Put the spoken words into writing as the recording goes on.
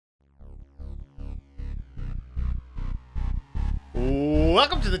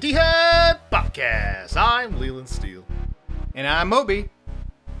Welcome to the D-Head Podcast. I'm Leland Steele. And I'm Moby.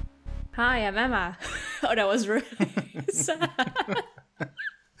 Hi, I'm Emma. Oh, that was really sad.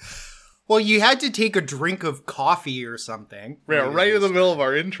 Well, you had to take a drink of coffee or something. Right in the middle of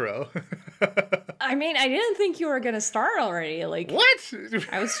our intro. I mean, I didn't think you were going to start already. What?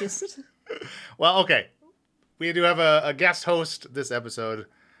 I was just... Well, okay. We do have a guest host this episode.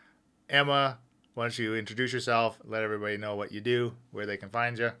 Emma, why don't you introduce yourself, let everybody know what you do, where they can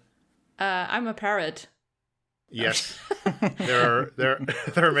find you. I'm a parrot. Yes. there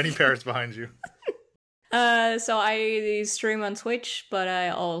are many parrots behind you. So I stream on Twitch, but I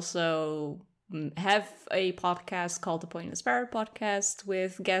also have a podcast called the Pointless Parrot Podcast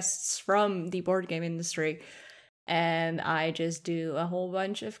with guests from the board game industry. And I just do a whole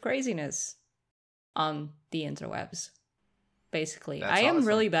bunch of craziness on the interwebs. Basically, That's I am awesome.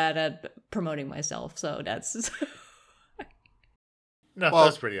 really bad at promoting myself, so that's... No, Well,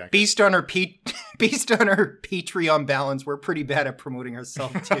 that's pretty accurate. Based on our Patreon balance, we're pretty bad at promoting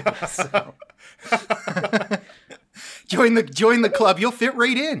ourselves too. So. join the club. You'll fit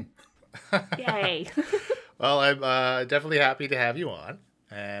right in. Yay! Well, I'm definitely happy to have you on.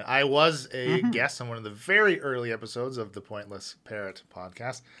 And I was a guest on one of the very early episodes of the Pointless Parrot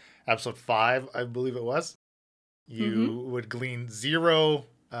Podcast. Episode 5, I believe it was. You would glean zero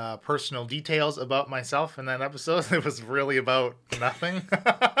personal details about myself in that episode. It was really about nothing.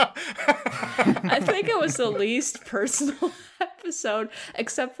 I think it was the least personal episode,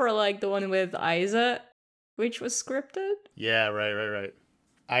 except for like the one with Isa, which was scripted. Yeah, right.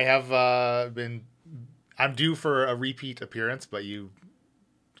 I have I'm due for a repeat appearance, but you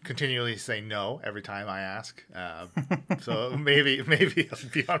continually say no every time I ask. So maybe I'll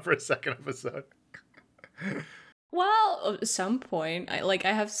be on for a second episode. Well, at some point, I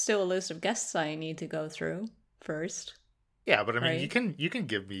have still a list of guests I need to go through first. Yeah, but I mean, Right. you can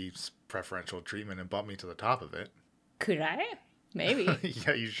give me preferential treatment and bump me to the top of it. Could I? Maybe.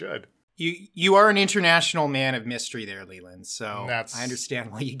 Yeah, you should. You are an international man of mystery there, Leland. So That's- I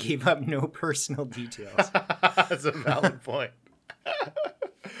understand why you gave up no personal details. That's a valid point.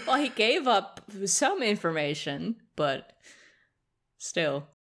 Well, he gave up some information, but still.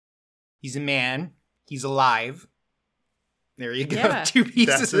 He's a man. He's alive. There you go. Yeah. 2 pieces.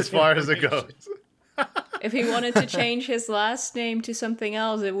 That's as of far as it information. goes. If he wanted to change his last name to something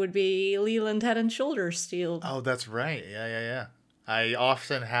else, it would be Leland Head and Shoulders Steel. Oh, that's right. Yeah. I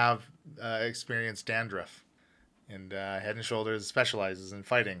often have experienced dandruff, and Head and Shoulders specializes in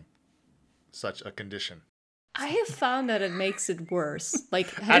fighting such a condition. I have found that it makes it worse.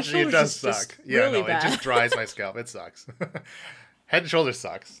 Like, Head and Actually, it Shoulders does is just suck. Yeah, really no, bad. it just dries my scalp. It sucks. Head and Shoulders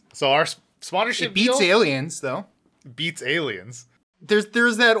sucks. So our sponsorship It beats deal Aliens, though. beats Aliens.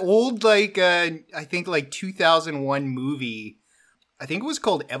 There's that old I think 2001 movie. I think it was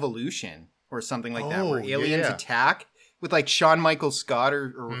called Evolution or something like that, where Oh, yeah, aliens yeah. attack with like Shawn Michaels Scott or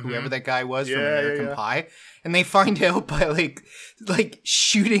whoever that guy was from Yeah, American yeah. Pie, and they find out by like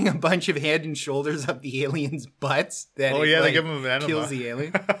shooting a bunch of Head and Shoulders up the aliens' butts that Oh, it, yeah, they like, give 'em an enema. kills the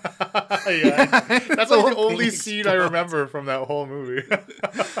alien. Yeah, that's The like whole the only thing scene I remember from that whole movie.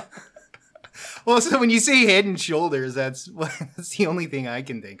 Well, so when you say Head and Shoulders, that's the only thing I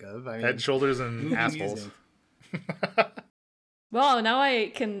can think of. I mean, Head, shoulders, and movie assholes. music. Well, now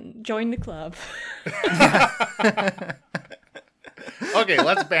I can join the club. Okay,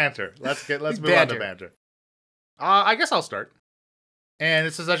 let's banter. Let's move on to Banter. banter. I guess I'll start. And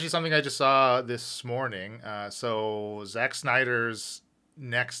this is actually something I just saw this morning. So Zack Snyder's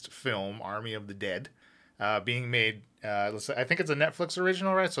next film, Army of the Dead, being made. I think it's a Netflix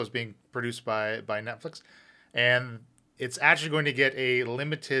original, right? So it's being produced by Netflix, and it's actually going to get a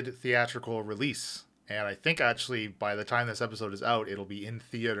limited theatrical release. And I think actually by the time this episode is out, it'll be in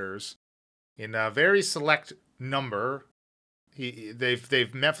theaters in a very select number.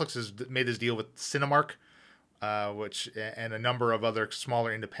 Netflix has made this deal with Cinemark, which and a number of other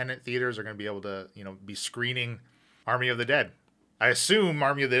smaller independent theaters are going to be able to be screening Army of the Dead. I assume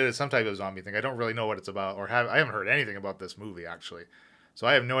Army of the Dead is some type of zombie thing. I don't really know what it's about, I haven't heard anything about this movie actually, so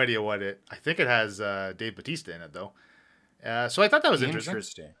I have no idea what it. I think it has Dave Bautista in it though, so I thought that was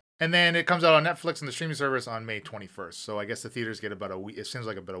interesting. And then it comes out on Netflix and the streaming service on May 21st. So I guess the theaters get about a week. It seems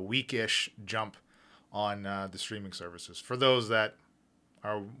like about a weekish jump on the streaming services for those that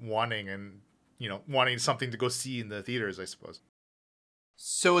are wanting something to go see in the theaters, I suppose.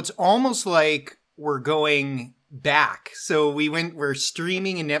 So it's almost like we're going back. So we're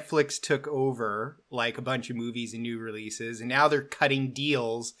streaming and Netflix took over like a bunch of movies and new releases, and now they're cutting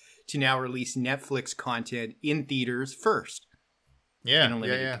deals to now release Netflix content in theaters first. Yeah, in a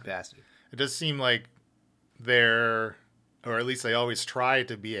limited capacity. It does seem like they're or at least they always try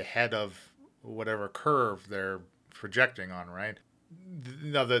to be ahead of whatever curve they're projecting on, right?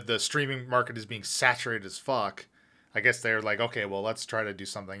 Now the streaming market is being saturated as fuck. I guess they're like, okay, well, let's try to do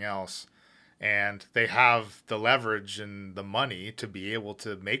something else. And they have the leverage and the money to be able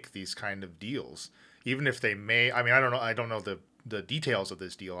to make these kind of deals. Even if they may, I mean, I don't know the details of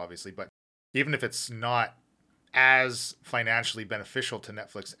this deal, obviously, but even if it's not as financially beneficial to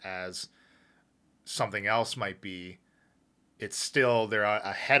Netflix as something else might be, it's still, they're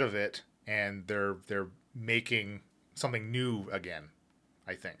ahead of it, and they're making something new again,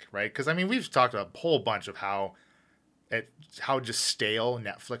 I think, right? Because I mean, we've talked a whole bunch of how just stale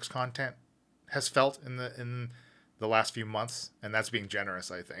Netflix content has felt in the last few months, and that's being generous,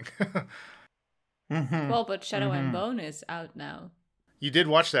 I think. Well, but Shadow and Bone is out now, You did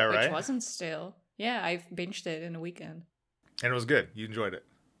watch that, right? which wasn't still. Yeah, I've binged it in a weekend. And it was good. You enjoyed it.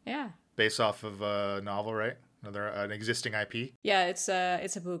 Yeah. Based off of a novel, right? An existing IP. Yeah, it's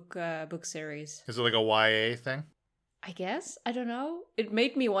a book series. Is it like a YA thing? I guess. I don't know. It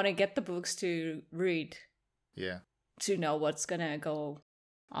made me want to get the books to read Yeah. to know what's gonna go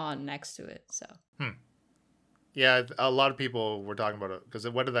on next to it. So. Yeah, a lot of people were talking about it because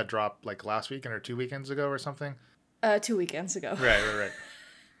what did that drop like last weekend or 2 weekends ago or something? 2 weekends ago. Right.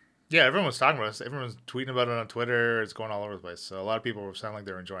 Yeah, everyone was talking about it. Everyone was tweeting about it on Twitter. It's going all over the place. So a lot of people were sounding like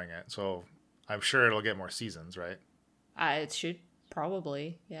they're enjoying it. So I'm sure it'll get more seasons, right? It should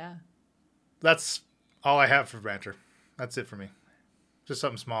probably, yeah. That's all I have for banter. That's it for me. Just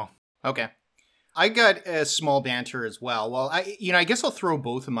something small. Okay. I got a small banter as well. Well, I guess I'll throw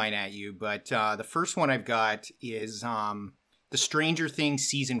both of mine at you, but the first one I've got is the Stranger Things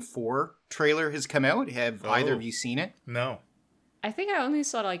season 4 trailer has come out. Have either of you seen it? No. I think I only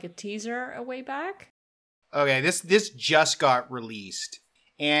saw like a teaser a way back. Okay, this just got released,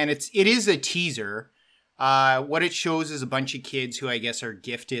 and it is a teaser. What it shows is a bunch of kids who I guess are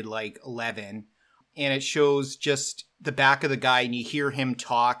gifted like 11, and it shows just the back of the guy, and you hear him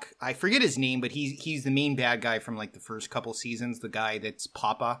talk. I forget his name, but he's the main bad guy from like the first couple seasons. The guy that's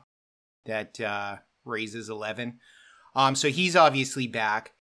Papa that raises 11. So he's obviously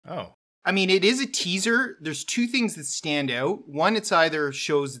back. Oh. I mean, it is a teaser. There's two things that stand out. One, it's either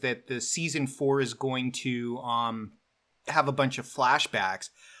shows that the season 4 is going to have a bunch of flashbacks.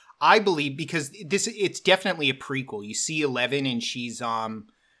 I believe because it's definitely a prequel. You see 11 and she's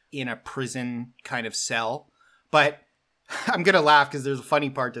in a prison kind of cell. But I'm going to laugh because there's a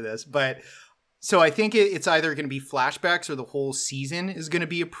funny part to this. But so I think it's either going to be flashbacks or the whole season is going to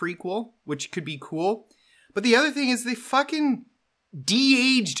be a prequel, which could be cool. But the other thing is they fucking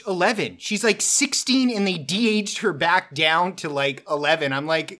de-aged 11. She's like 16 and they de-aged her back down to like 11. I'm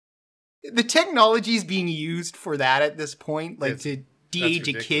like, the technology is being used for that at this point, like to de-age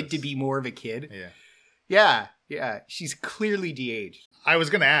a kid to be more of a kid. Yeah. She's clearly de-aged. I was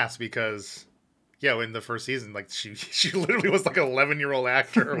gonna ask because, in the first season, like she literally was like an 11-year-old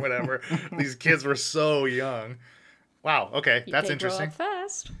actor or whatever. These kids were so young. Wow. Okay, that's interesting. Grow up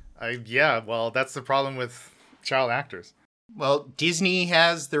fast. Well, that's the problem with child actors. Well, Disney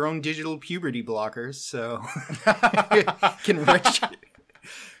has their own digital puberty blockers, so can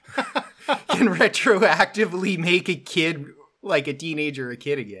retroactively make a kid like a teenager a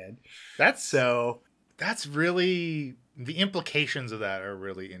kid again. That's really, the implications of that are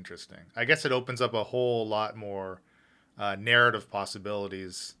really interesting. I guess it opens up a whole lot more narrative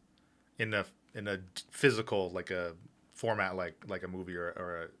possibilities in a physical, like a format like a movie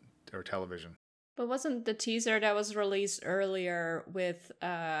or television. But wasn't the teaser that was released earlier with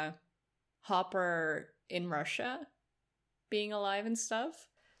Hopper in Russia being alive and stuff?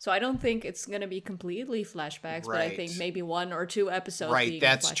 So I don't think it's going to be completely flashbacks, but I think maybe 1 or 2 episodes. Right,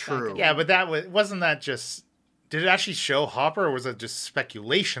 that's true. Yeah, but wasn't that just... Did it actually show Hopper, or was it just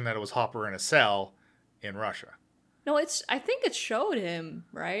speculation that it was Hopper in a cell in Russia? No, I think it showed him,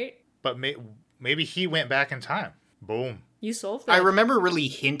 right? But maybe he went back in time. Boom. You solved it. I remember really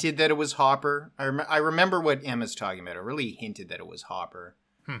hinted that it was Hopper. I remember what Emma's talking about. It really hinted that it was Hopper,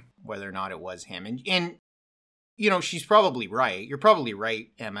 whether or not it was him. And she's probably right. You're probably right,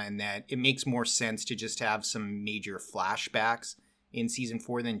 Emma, in that it makes more sense to just have some major flashbacks in season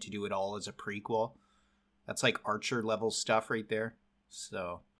 4 than to do it all as a prequel. That's like Archer level stuff right there.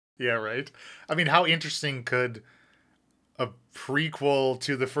 So yeah, right. I mean, how interesting could a prequel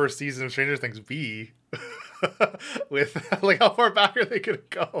to the first season of Stranger Things be? With like, how far back are they gonna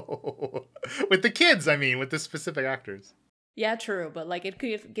go with the kids? I mean, with the specific actors. Yeah, true, but like it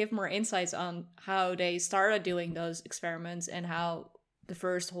could give more insights on how they started doing those experiments and how the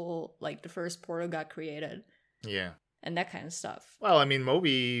first portal got created. Yeah. and that kind of stuff. Well, I mean,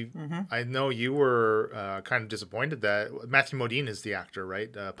 Moby, I know you were kind of disappointed that Matthew Modine is the actor,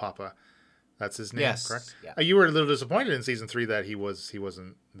 right? Papa. That's his name, Yes. correct? Yeah. You were a little disappointed in season 3 that he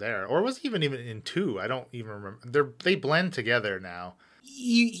wasn't there, or was he even in 2? I don't even remember. They blend together now.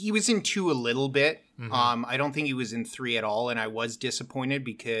 He was in 2 a little bit. I don't think he was in 3 at all, and I was disappointed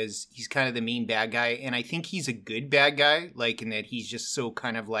because he's kind of the main bad guy, and I think he's a good bad guy, like in that he's just so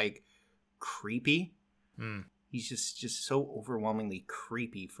kind of like creepy. He's just so overwhelmingly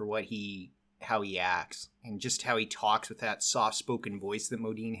creepy for how he acts and just how he talks with that soft-spoken voice that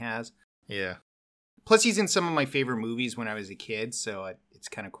Modine has. Yeah. Plus, he's in some of my favorite movies when I was a kid, so it's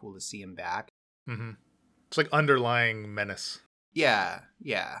kind of cool to see him back. It's like underlying menace. Yeah.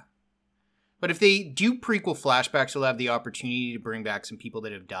 But if they do prequel flashbacks, they'll have the opportunity to bring back some people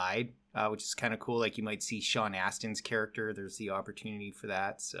that have died, which is kind of cool. Like you might see Sean Astin's character. There's the opportunity for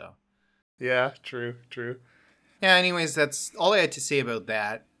that. So. Yeah, true. Yeah, anyways, that's all I had to say about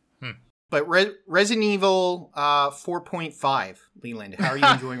that. But Resident Evil 4.5, Leland, how are you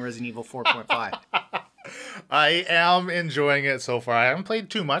enjoying Resident Evil 4.5? I am enjoying it so far. I haven't played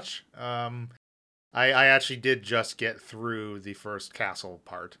too much. I actually did just get through the first castle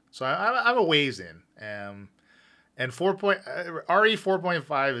part, so I'm a ways in. And RE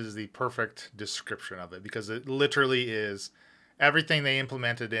 4.5 is the perfect description of it because it literally is everything they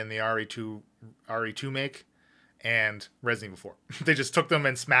implemented in the RE2 make and Resident Evil 4. They just took them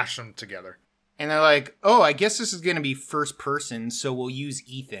and smashed them together. And they're like, oh, I guess this is going to be first person, so we'll use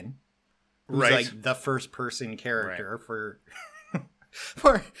Ethan, who's like the first person character for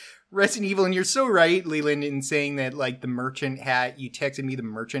Resident Evil. And you're so right, Leland, in saying that like you texted me the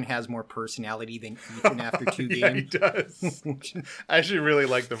merchant has more personality than Ethan after 2 games. Yeah, he does. I actually really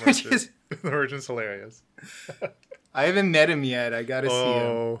like the merchant. The merchant's hilarious. I haven't met him yet. I got to see him.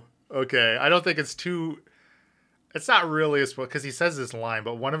 Oh, okay. I don't think it's too... It's not really a spoiler because he says this line,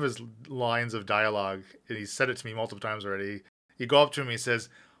 but one of his lines of dialogue, and he's said it to me multiple times already. You go up to him, he says,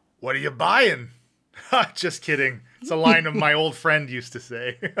 "What are you buying?" Just kidding. It's a line of my old friend used to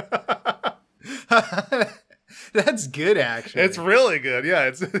say. That's good, actually. It's really good. Yeah,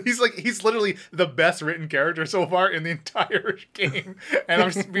 he's literally the best written character so far in the entire game,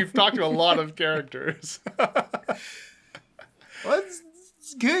 and we've talked to a lot of characters. Well, it's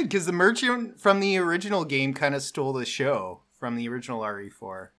good because the merchant from the original game kind of stole the show from the original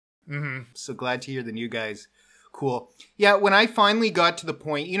RE4. So glad to hear the new guys. Cool. Yeah, when I finally got to the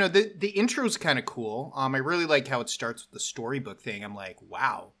point, the intro's kind of cool. I really like how it starts with the storybook thing. I'm like,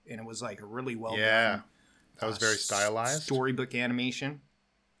 wow. And it was like a really well done. That was very stylized. Storybook animation.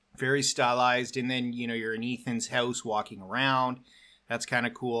 Very stylized. And then, you're in Ethan's house walking around. That's kind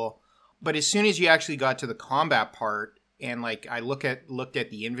of cool. But as soon as you actually got to the combat part, and like I looked at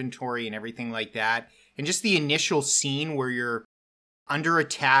the inventory and everything like that, and just the initial scene where you're under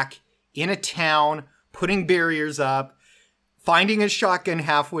attack in a town, putting barriers up, finding a shotgun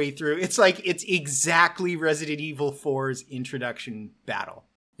halfway through. It's like it's exactly Resident Evil 4's introduction battle.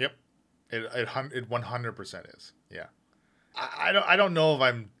 Yep, it 100% is. Yeah, I don't know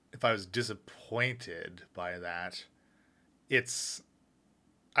if I was disappointed by that.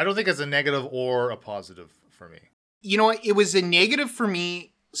 I don't think it's a negative or a positive for me. You know what? It was a negative for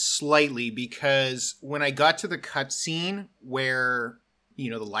me slightly because when I got to the cutscene where, the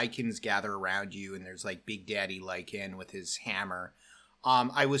Lycans gather around you and there's like Big Daddy Lycan with his hammer,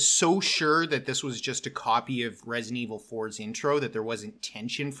 I was so sure that this was just a copy of Resident Evil 4's intro that there wasn't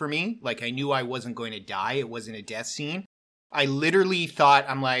tension for me. Like I knew I wasn't going to die. It wasn't a death scene. I literally thought,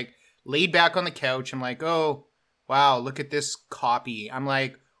 I'm like, laid back on the couch. I'm like, oh, wow, look at this copy. I'm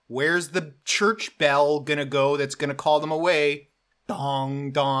like, where's the church bell gonna go that's gonna call them away?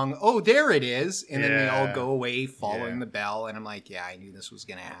 Dong, dong. Oh, there it is. And then they all go away following the bell. And I'm like, yeah, I knew this was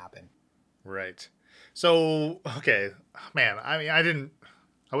gonna happen. Right. So, okay. Man, I mean,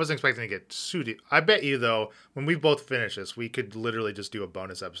 I wasn't expecting to get sued. I bet you, though, when we both finish this, we could literally just do a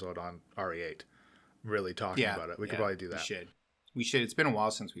bonus episode on RE8. Really talking about it. We could probably do that. We should. It's been a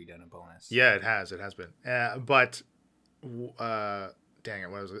while since we've done a bonus. Yeah, it has. It has been. But... dang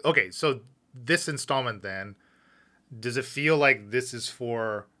it, what was it? Okay, so this installment then, does it feel like this is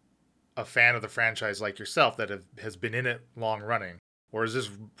for a fan of the franchise like yourself that has been in it long running? Or is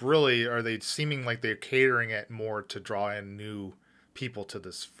this really, are they seeming like they're catering it more to draw in new people to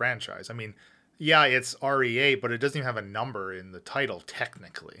this franchise? I mean, yeah, it's RE8, but it doesn't even have a number in the title,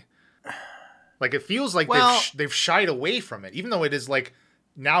 technically. Like, it feels like they've shied away from it, even though it is like,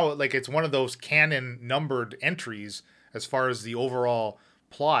 now, like, it's one of those canon numbered entries as far as the overall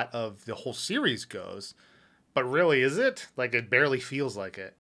plot of the whole series goes. But really, is it? Like, it barely feels like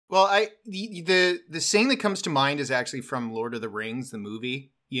it. Well, the saying that comes to mind is actually from Lord of the Rings, the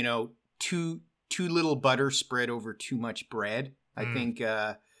movie. You know, too little butter spread over too much bread. I think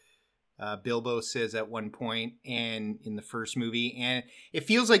Bilbo says at one point, and in the first movie, and it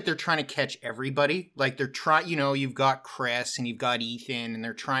feels like they're trying to catch everybody. Like they're trying, you know, you've got Chris and you've got Ethan, and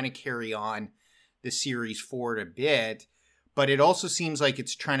they're trying to carry on the series forward a bit. But it also seems like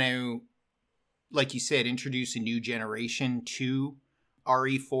it's trying to, like you said, introduce a new generation to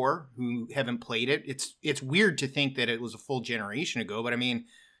RE4 who haven't played it. It's weird to think that it was a full generation ago, but I mean,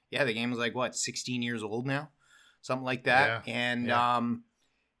 yeah, the game was like what, 16 years old now, something like that. Yeah. And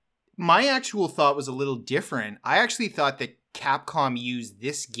my actual thought was a little different. I actually thought that Capcom used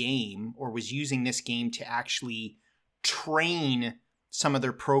this game, or was using this game, to actually train some of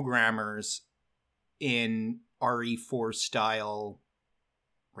their programmers in RE4 style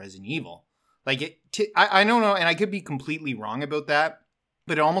Resident Evil. Like I don't know, and I could be completely wrong about that,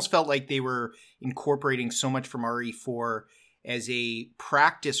 but it almost felt like they were incorporating so much from RE4 as a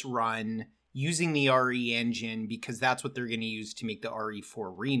practice run using the RE engine, because that's what they're going to use to make the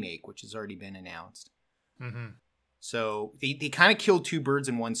RE4 remake, which has already been announced. Mm-hmm. So they kind of killed two birds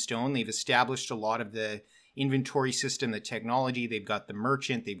in one stone. They've established a lot of the inventory system, the technology. They've got the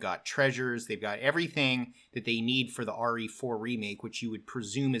merchant, they've got treasures, they've got everything that they need for the RE4 remake, which you would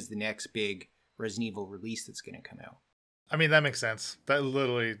presume is the next big Resident Evil release that's going to come out. I mean, that makes sense.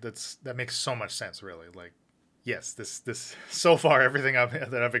 That makes so much sense, really. Like, yes, this so far, everything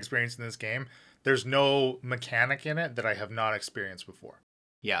that I've experienced in this game, there's no mechanic in it that I have not experienced before.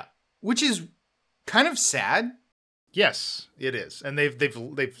 Yeah, which is kind of sad. Yes, it is, and they've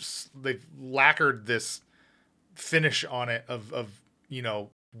lacquered this finish on it of you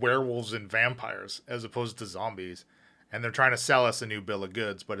know, werewolves and vampires as opposed to zombies, and they're trying to sell us a new bill of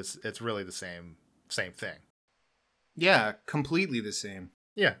goods, but it's really the same thing. Yeah, completely the same.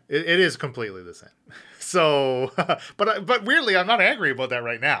 Yeah, it is completely the same. So, but weirdly, I'm not angry about that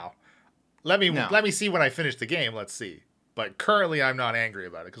right now. Let me see when I finish the game. Let's see. But currently, I'm not angry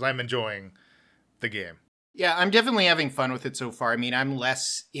about it because I'm enjoying the game. Yeah, I'm definitely having fun with it so far. I mean, I'm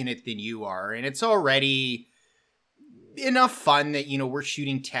less in it than you are, and it's already enough fun that, you know, we're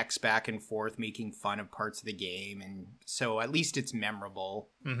shooting text back and forth, making fun of parts of the game, and so at least it's memorable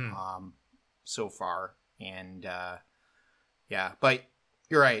so far. And yeah, but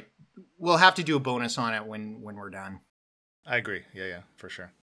you're right. We'll have to do a bonus on it when we're done. I agree. Yeah, for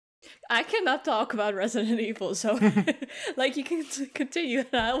sure. I cannot talk about Resident Evil, so like you can continue,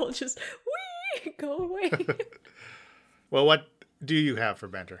 and I will just go away. Well, what do you have for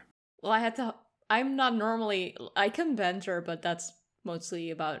banter? Well, I'm not normally, I can banter, but that's mostly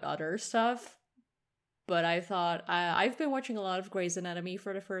about other stuff. But I thought, I've been watching a lot of Grey's Anatomy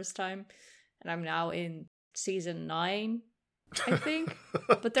for the first time, and I'm now in season 9, I think.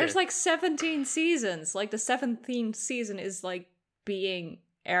 But there's like 17 seasons. Like the 17th season is like being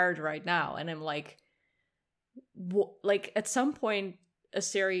aired right now, and I'm like, like at some point a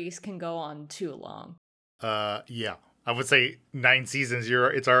series can go on too long. Yeah, I would say 9 seasons.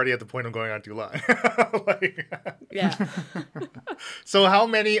 It's already at the point of going on too long. Yeah. So how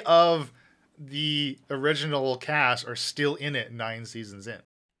many of the original cast are still in it 9 seasons in?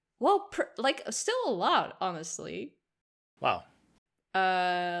 Well, still a lot, honestly. Wow.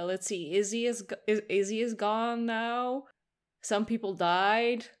 Let's see. Izzy is gone now. Some people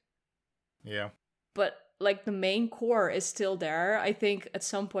died. Yeah. But like the main core is still there. I think at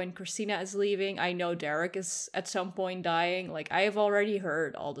some point Christina is leaving. I know Derek is at some point dying. Like I have already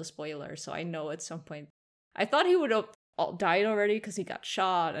heard all the spoilers, so I know at some point. I thought he would have died already because he got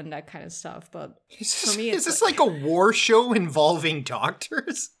shot and that kind of stuff. But for me, is this like a war show involving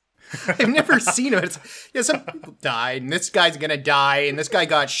doctors? I've never seen it. Some people died, and this guy's gonna die, and this guy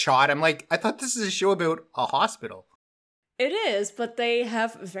got shot. I'm like, I thought this is a show about a hospital. It is, but they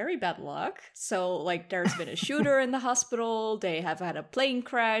have very bad luck. So, like, there's been a shooter in the hospital. They have had a plane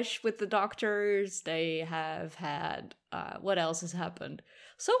crash with the doctors. They have had, what else has happened?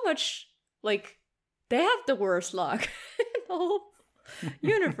 So much, like, they have the worst luck in the whole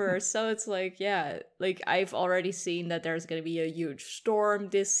universe. So it's like, yeah, like, I've already seen that there's going to be a huge storm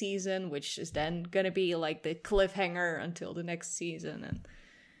this season, which is then going to be, like, the cliffhanger until the next season. And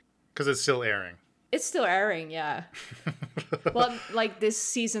because it's still airing. It's still airing, yeah. Well, like this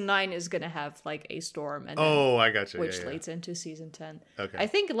season 9 is gonna have like a storm, and I got you. Which leads into season 10. Okay. I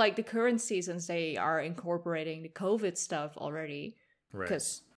think like the current seasons they are incorporating the COVID stuff already, right?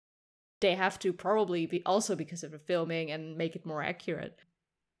 Because they have to probably be also because of the filming and make it more accurate.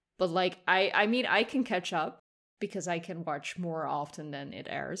 But like I mean I can catch up because I can watch more often than it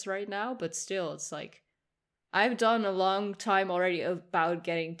airs right now. But still, it's like I've done a long time already about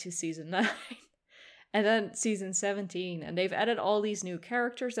getting to season 9 and then season 17, and they've added all these new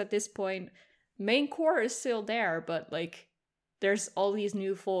characters at this point. Main core is still there, but like there's all these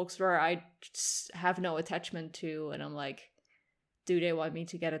new folks where I just have no attachment to, and I'm like, do they want me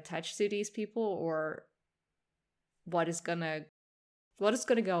to get attached to these people, or what is gonna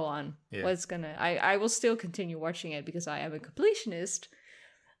go on? Yeah. What's gonna I will still continue watching it because I am a completionist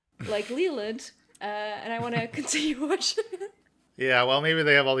like Leland, and I want to continue watching it. Yeah, well, maybe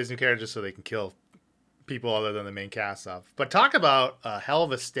they have all these new characters so they can kill people other than the main cast stuff. But talk about a hell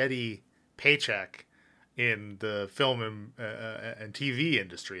of a steady paycheck in the film and TV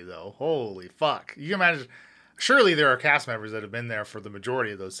industry, though. Holy fuck. You can imagine, surely there are cast members that have been there for the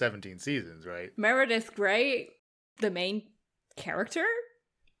majority of those 17 seasons, right? Meredith Grey, the main character,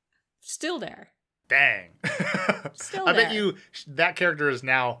 still there. Dang. Still I bet there. you that character is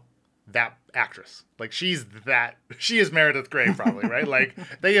now that actress. Like she is Meredith Grey probably, right? Like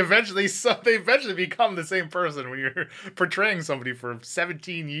they eventually become the same person when you're portraying somebody for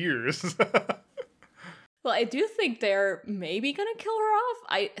 17 years. Well, I do think they're maybe gonna kill her off.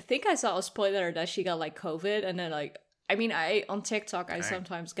 I think I saw a spoiler that she got like COVID, and then like, I mean, on TikTok I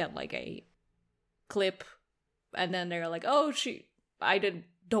sometimes get like a clip, and then they're like, oh,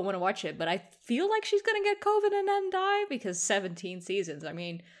 don't want to watch it, but I feel like she's gonna get COVID and then die, because 17 seasons. I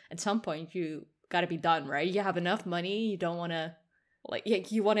mean, at some point you gotta be done, right? You have enough money, you don't want to,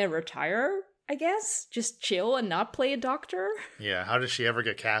 you want to retire, I guess? Just chill and not play a doctor? Yeah, how does she ever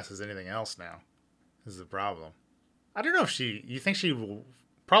get cast as anything else now? This is the problem. I don't know if you think she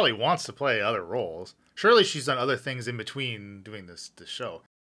probably wants to play other roles. Surely she's done other things in between doing this show.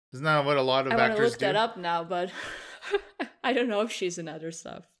 Isn't that what a lot of I want actors to look do? that up now, but I don't know if she's in other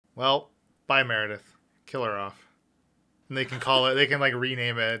stuff. Well, bye Meredith. Kill her off. And they can call it, they can like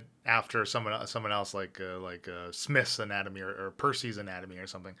rename it after someone else, like Smith's Anatomy or Percy's Anatomy or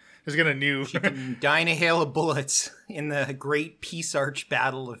something. Just get a new... Die in a hail of bullets in the Great Peace Arch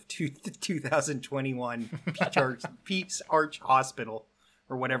Battle of 2021. Peace Arch Hospital,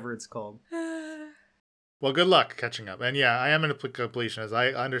 or whatever it's called. Well, good luck catching up. And yeah, I am in a completionist.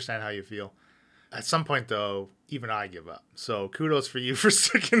 I understand how you feel. At some point, though, even I give up. So kudos for you for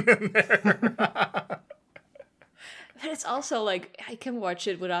sticking in there. But it's also like, I can watch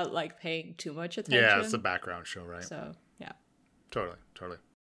it without like paying too much attention. Yeah, it's a background show, right? So, yeah. Totally.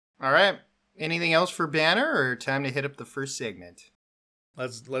 All right. Anything else for Banner, or time to hit up the first segment?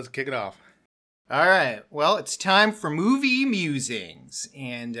 Let's kick it off. All right. Well, it's time for Movie Musings.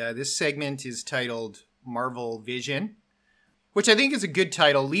 And this segment is titled Marvel Vision, which I think is a good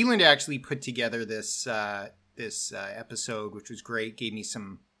title. Leland actually put together this episode, which was great. Gave me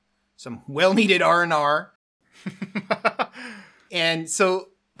some well-needed R&R. And so,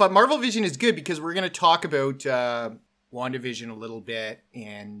 but Marvel Vision is good because we're going to talk about WandaVision a little bit,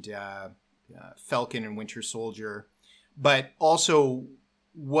 and Falcon and Winter Soldier, but also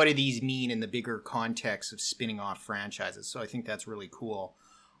what do these mean in the bigger context of spinning off franchises. So I think that's really cool.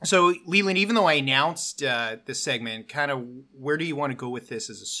 So Leland, even though I announced this segment, kind of where do you want to go with this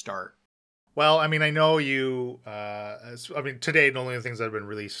as a start? Well, I mean, I know you, today the only things that have been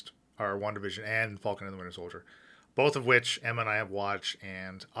released are WandaVision and Falcon and the Winter Soldier, both of which Emma and I have watched,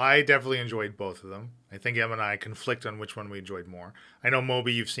 and I definitely enjoyed both of them. I think Emma and I conflict on which one we enjoyed more. I know,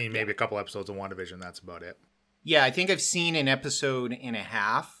 Moby, you've seen maybe a couple episodes of WandaVision, that's about it. Yeah, I think I've seen an episode and a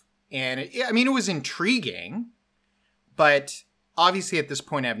half, and it was intriguing, but obviously at this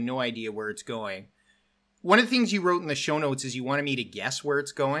point I have no idea where it's going. One of the things you wrote in the show notes is you wanted me to guess where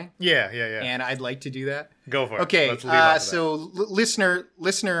it's going. Yeah. And I'd like to do that. Go for it. Okay, Let's lead off so listener,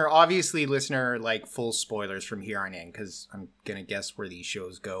 like full spoilers from here on in, because I'm going to guess where these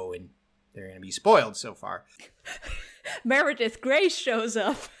shows go, and they're going to be spoiled so far. Meredith Grey shows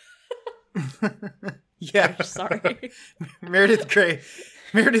up. Yeah. Sorry. Meredith Grey,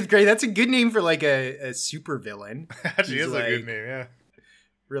 that's a good name for like a super villain. Actually, He's is like, a good name, yeah.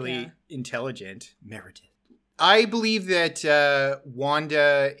 Really intelligent. Meredith. I believe that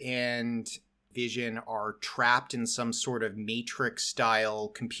Wanda and Vision are trapped in some sort of Matrix-style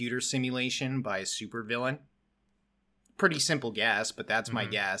computer simulation by a supervillain. Pretty simple guess, but that's my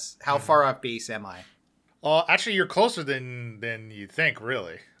guess. How far off base am I? Actually, you're closer than you think,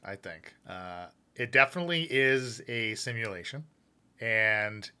 really, I think. It definitely is a simulation,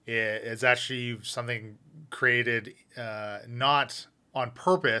 and it's actually something created not on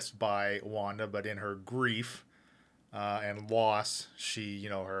purpose by Wanda, but in her grief and loss, she,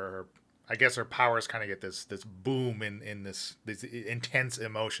 her I guess her powers kind of get this boom in these intense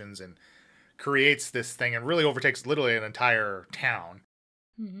emotions, and creates this thing and really overtakes literally an entire town.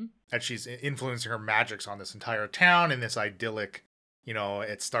 Mm-hmm. that she's influencing her magics on this entire town in this idyllic,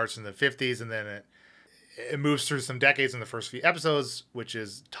 it starts in the 50s and then it moves through some decades in the first few episodes, which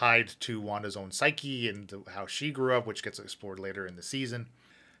is tied to Wanda's own psyche and how she grew up, which gets explored later in the season.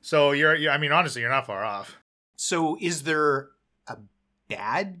 So honestly, you're not far off. So is there a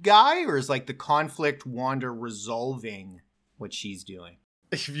bad guy, or is like the conflict Wanda resolving what she's doing?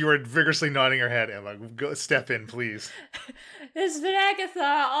 If you were vigorously nodding your head, Emma, go step in, please. It's been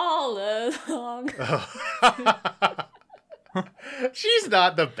Agatha all along. She's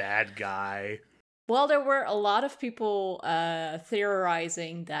not the bad guy. Well, there were a lot of people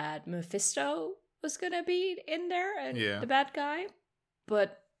theorizing that Mephisto was gonna be in there and the bad guy,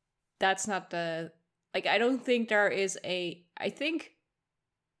 but that's not the. Like, I don't think there is a. I think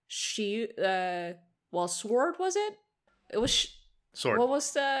she. Sword was it? It was. Sword. What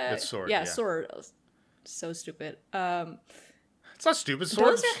was the? It's Sword. Yeah, Sword. So stupid. It's not stupid. Sword.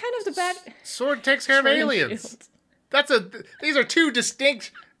 Those are kind of the bad. Sword takes care of aliens. These are two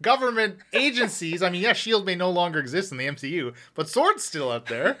distinct government agencies. I mean, yeah, S.H.I.E.L.D. may no longer exist in the MCU, but Sword's still out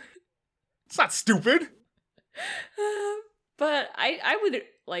there. It's not stupid. But I would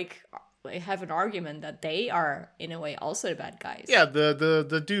have an argument that they are in a way also the bad guys. Yeah,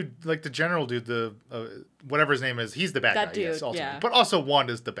 the dude, like the general dude, the whatever his name is, he's the bad guy. Dude, yes, ultimately. yeah. But also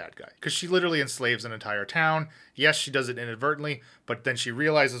Wanda's the bad guy because she literally enslaves an entire town. Yes, she does it inadvertently, but then she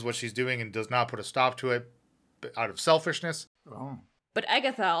realizes what she's doing and does not put a stop to it out of selfishness. Oh. But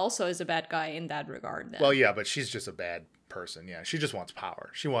Agatha also is a bad guy in that regard. Then. Well, yeah, but she's just a bad person. Yeah, she just wants power.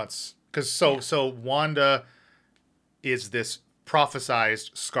 She wants so Wanda is this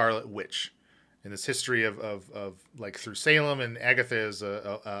prophesized Scarlet Witch in this history of like through Salem, and Agatha is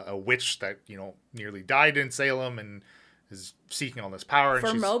a witch that nearly died in Salem and is seeking all this power. For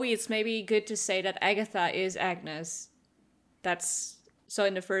and Moby, it's maybe good to say that Agatha is Agnes. That's so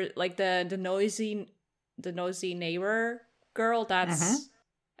in the first, like the nosy neighbor girl. That's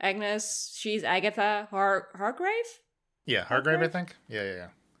Agnes. She's Agatha Hargrave. Yeah, Hargrave, I think. Yeah.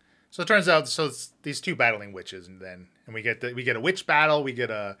 So it turns out, it's these two battling witches, and we get a witch battle. We get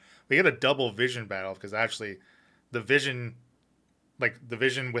a double Vision battle because actually, the Vision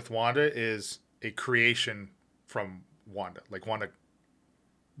with Wanda is a creation from Wanda. Like Wanda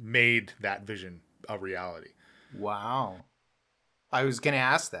made that Vision a reality. Wow, I was gonna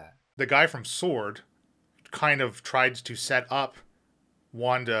ask that. The guy from Sword kind of tried to set up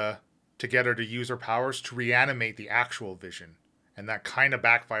Wanda to get her to use her powers to reanimate the actual Vision. And that kind of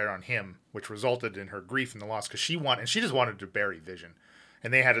backfired on him, which resulted in her grief and the loss because she just wanted to bury Vision.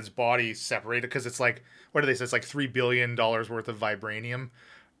 And they had his body separated because it's like, what do they say? It's like $3 billion worth of vibranium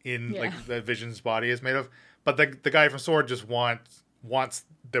in like the Vision's body is made of. But the guy from Sword just wants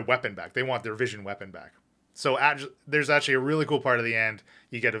the weapon back. They want their Vision weapon back. So there's actually a really cool part of the end.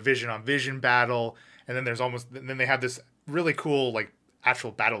 You get a Vision on Vision battle, and then then they have this really cool like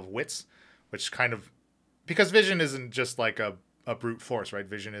actual battle of wits, which kind of, because Vision isn't just like a brute force, right?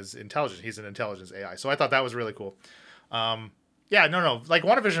 Vision is intelligent. He's an intelligence AI. So I thought that was really cool. Like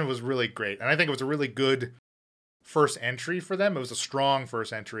WandaVision was really great. And I think it was a really good first entry for them. It was a strong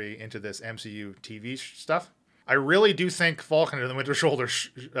first entry into this MCU TV stuff. I really do think Falcon and the Winter Soldier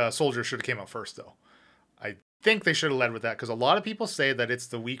should have came out first, though. I think they should have led with that because a lot of people say that it's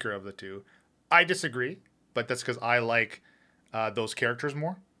the weaker of the two. I disagree, but that's because I like those characters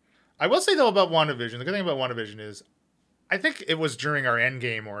more. I will say, though, about WandaVision, the good thing about WandaVision is I think it was during our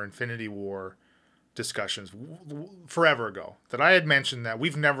Endgame or Infinity War discussions forever ago that I had mentioned that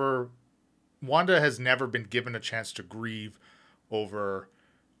Wanda has never been given a chance to grieve over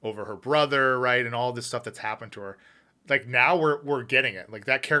her brother, right? And all this stuff that's happened to her. Like now we're getting it. Like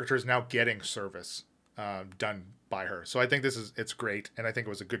that character is now getting service done by her. So I think it's great. And I think it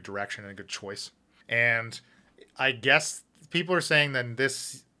was a good direction and a good choice. And I guess people are saying that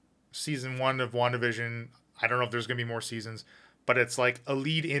this season 1 of WandaVision, I don't know if there's going to be more seasons, but it's like a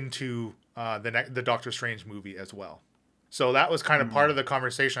lead into the Doctor Strange movie as well. So that was kind of part of the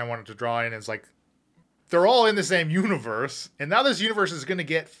conversation I wanted to draw in. Is like, they're all in the same universe, and now this universe is going to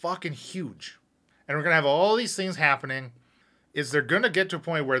get fucking huge. And we're going to have all these things happening. Is there going to get to a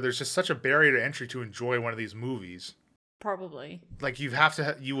point where there's just such a barrier to entry to enjoy one of these movies? Probably. Like you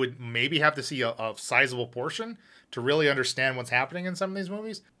would maybe have to see a sizable portion to really understand what's happening in some of these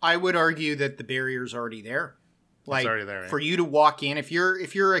movies. I would argue that the barrier's already there. Like, it's already there, for you to walk in, if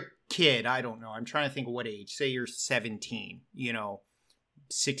you're a kid, I don't know, I'm trying to think of what age. Say you're 17,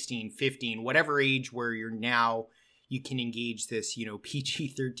 16, 15, whatever age where you're now, you can engage this,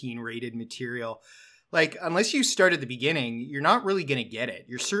 PG-13 rated material. Like, unless you start at the beginning, you're not really going to get it.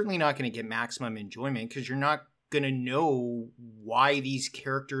 You're certainly not going to get maximum enjoyment because you're not going to know why these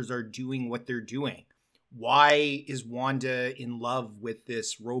characters are doing what they're doing. Why is Wanda in love with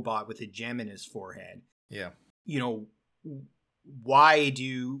this robot with a gem in his forehead? Yeah. You know, why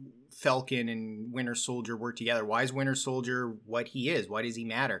do Falcon and Winter Soldier work together? Why is Winter Soldier what he is? Why does he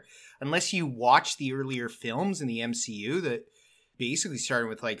matter? Unless you watch the earlier films in the MCU that basically started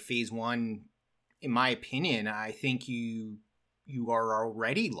with like phase 1, in my opinion, I think you are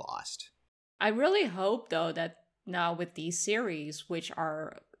already lost. I really hope, though, that now with these series, which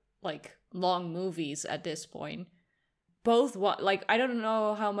are like long movies at this point, both like I don't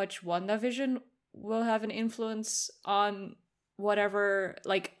know how much WandaVision will have an influence on whatever,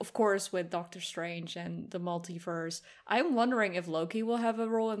 like, of course, with Doctor Strange and the multiverse. I'm wondering if Loki will have a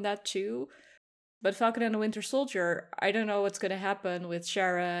role in that too. But Falcon and the Winter Soldier, I don't know what's going to happen with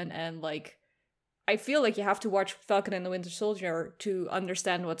Sharon, and like, I feel like you have to watch Falcon and the Winter Soldier to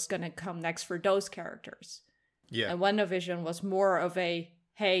understand what's going to come next for those characters. Yeah. And WandaVision was more of a,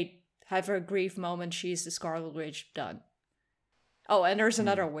 hey, have a grief moment, she's the Scarlet Witch, done. Oh, and there's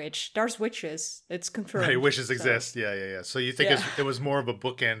another witch. There's witches. It's confirmed. Right, witches exist. Yeah. So you think Yeah. it was more of a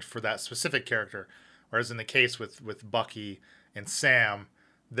bookend for that specific character, whereas in the case with Bucky and Sam,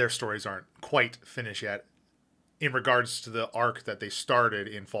 their stories aren't quite finished yet in regards to the arc that they started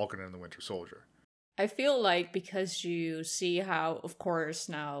in Falcon and the Winter Soldier. I feel like because you see how, of course,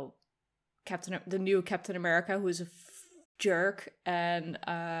 now the new Captain America, who's a jerk, and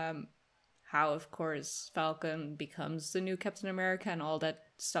how, of course, Falcon becomes the new Captain America and all that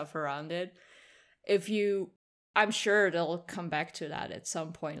stuff around it. I'm sure they'll come back to that at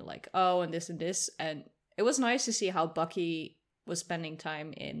some point, like, oh, and this. And it was nice to see how Bucky was spending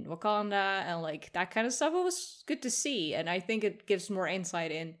time in Wakanda and like that kind of stuff. It was good to see. And I think it gives more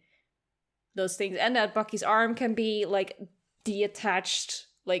insight in those things. And that Bucky's arm can be like detached,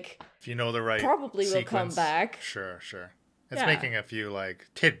 like, if you know the right probably sequence, will come back. Sure. It's Yeah. making a few like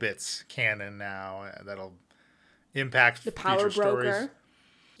tidbits canon now that'll impact The power future broker. stories.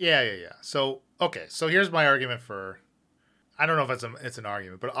 Yeah. So here's my argument for. I don't know if it's an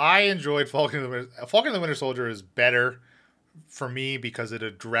argument, but I enjoyed Falcon and the Winter Soldier is better for me because it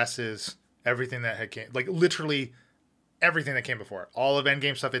addresses everything that had came, like literally everything that came before it. All of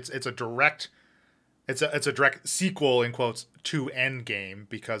Endgame stuff. It's a direct sequel in quotes to Endgame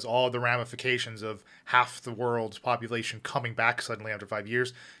because all the ramifications of half the world's population coming back suddenly after 5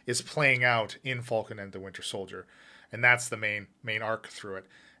 years is playing out in Falcon and the Winter Soldier, and that's the main arc through it.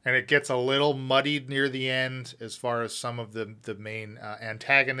 And it gets a little muddied near the end as far as some of the main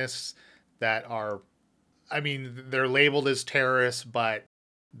antagonists that are, I mean, they're labeled as terrorists, but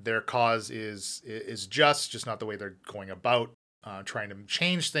their cause is just not the way they're going about trying to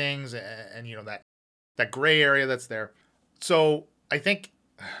change things, and you know that gray area that's there. So I think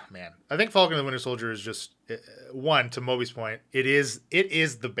Falcon and the Winter Soldier is just one, to Moby's point, it is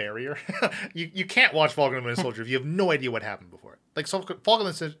the barrier. you can't watch Falcon and the Winter Soldier if you have no idea what happened before it. Like Falcon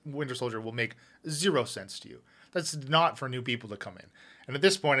and the Winter Soldier will make zero sense to you. That's not for new people to come in. And at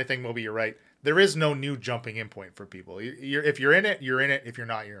this point, I think, Moby, you're right. There is no new jumping in point for people. If you're in it, you're in it. If you're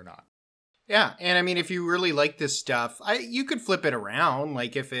not, you're not. Yeah, and I mean, if you really like this stuff, you could flip it around.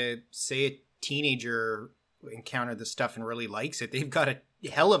 Like if a teenager encountered this stuff and really likes it, they've got a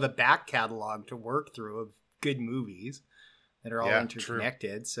hell of a back catalog to work through of good movies that are all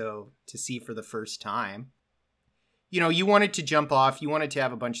interconnected. True. So to see for the first time, you wanted to jump off. You wanted to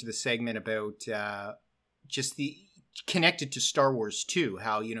have a bunch of the segment about just the connected to Star Wars too.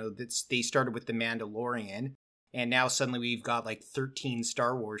 How they started with The Mandalorian, and now suddenly we've got like 13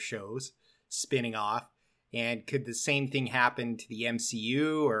 Star Wars shows spinning off. And could the same thing happen to the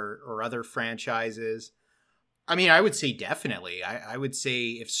MCU or other franchises? I mean, I would say definitely. I would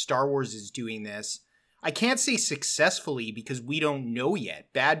say if Star Wars is doing this, I can't say successfully because we don't know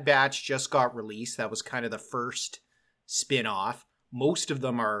yet. Bad Batch just got released. That was kind of the first spin-off. Most of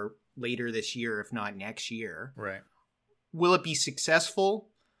them are later this year, if not next year. Right. Will it be successful?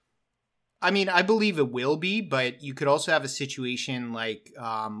 I mean, I believe it will be, but you could also have a situation like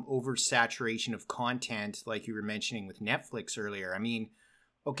oversaturation of content, like you were mentioning with Netflix earlier. I mean,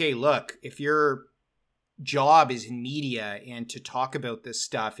 okay, look, if your job is in media and to talk about this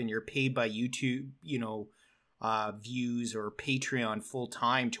stuff and you're paid by YouTube, views or Patreon full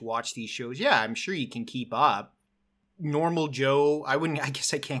time to watch these shows, yeah, I'm sure you can keep up. Normal Joe, I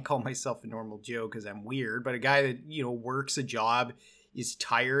guess I can't call myself a normal Joe because I'm weird, but a guy that, works a job, is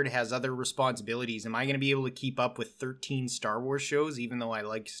tired, has other responsibilities. Am I going to be able to keep up with 13 Star Wars shows, even though I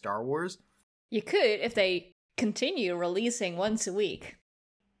like Star Wars? You could if they continue releasing once a week.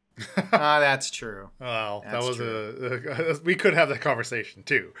 That's true. Well, That's that was true. we could have that conversation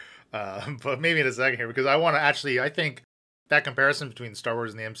too, but maybe in a second here because I want to actually. I think that comparison between Star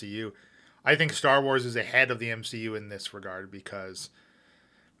Wars and the MCU, I think Star Wars is ahead of the MCU in this regard because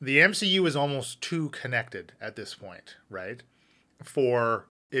the MCU is almost too connected at this point, right? For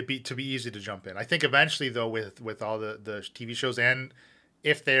to be easy to jump in. I think eventually though, with all the TV shows and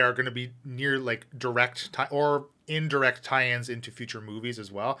if they are going to be near like direct or indirect tie-ins into future movies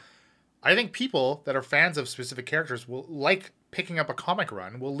as well. I think people that are fans of specific characters will like picking up a comic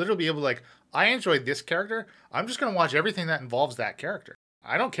run, will literally be able to like, I enjoyed this character. I'm just going to watch everything that involves that character.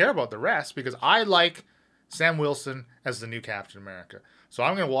 I don't care about the rest because I like Sam Wilson as the new Captain America. So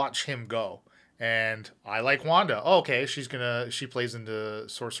I'm going to watch him go. And I like Wanda. Oh, okay, she plays into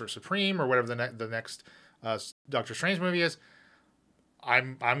Sorcerer Supreme or whatever the next Doctor Strange movie is.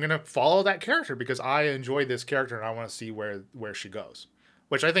 I'm gonna follow that character because I enjoy this character and I want to see where she goes,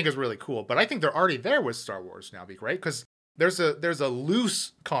 which I think is really cool. But I think they're already there with Star Wars now, right? Because there's a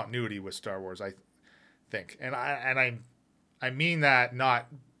loose continuity with Star Wars, I think, and I mean that not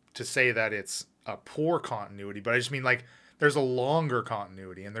to say that it's a poor continuity, but I just mean like there's a longer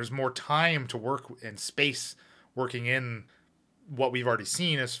continuity and there's more time to work in space working in what we've already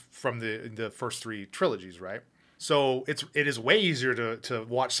seen as from the first three trilogies, right? So it is way easier to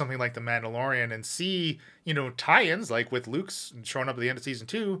watch something like The Mandalorian and see, tie-ins like with Luke's showing up at the end of season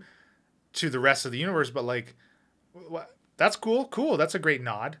 2 to the rest of the universe. But like, that's cool. That's a great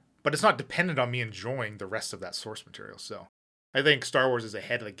nod, but it's not dependent on me enjoying the rest of that source material. So I think Star Wars is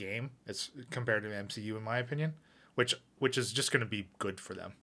ahead of the game. It's compared to the MCU, in my opinion, which is just going to be good for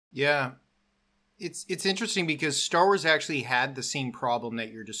them. Yeah. It's interesting because Star Wars actually had the same problem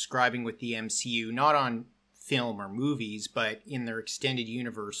that you're describing with the MCU, not on film or movies, but in their extended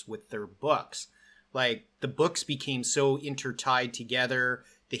universe with their books. Like, the books became so intertied together,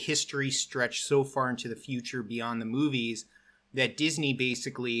 the history stretched so far into the future beyond the movies, that Disney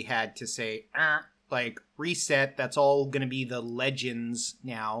basically had to say, reset, that's all going to be the Legends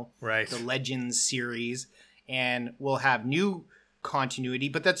now. Right. The Legends series, and we'll have new continuity,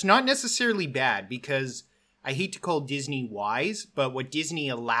 but that's not necessarily bad because I hate to call Disney wise, but what Disney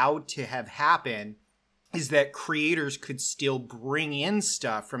allowed to have happen is that creators could still bring in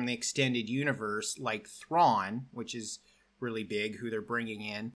stuff from the extended universe like Thrawn, which is really big, who they're bringing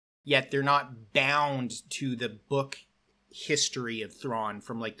in, yet they're not bound to the book history of Thrawn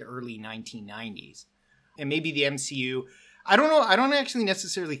from like the early 1990s. And maybe the MCU, I don't know, I don't actually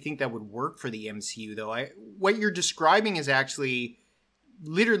necessarily think that would work for the MCU though. What you're describing is actually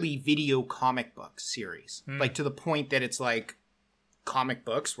literally video comic book series. Like to the point that it's like comic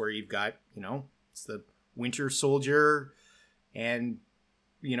books where you've got, it's the Winter Soldier and,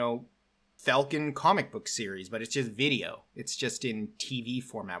 Falcon comic book series, but it's just video. It's just in TV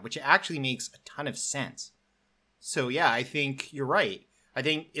format, which actually makes a ton of sense. So yeah, I think you're right. I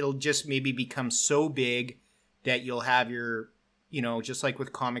think it'll just maybe become so big that you'll have your, just like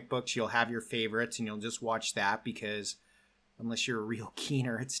with comic books, you'll have your favorites and you'll just watch that because unless you're a real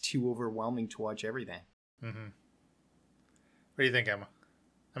keener, it's too overwhelming to watch everything. Mm-hmm. What do you think, Emma?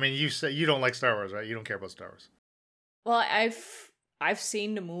 I mean, you say you don't like Star Wars, right? You don't care about Star Wars. Well, I've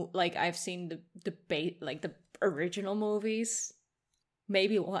seen I've seen the debate, like the original movies,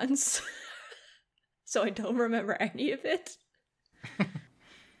 maybe once, so I don't remember any of it.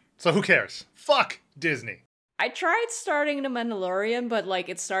 So who cares? Fuck Disney. I tried starting The Mandalorian, but like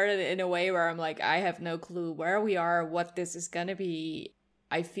it started in a way where I'm like, I have no clue where we are, what this is gonna be.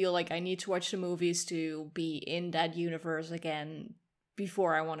 I feel like I need to watch the movies to be in that universe again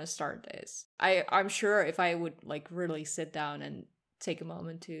before I want to start this. I'm sure if I would like really sit down and take a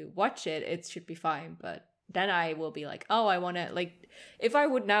moment to watch it, it should be fine. But then I will be like, oh, I want to like, if I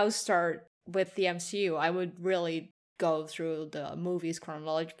would now start with the MCU, I would really go through the movies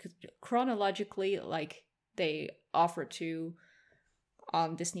chronologically, like they offer to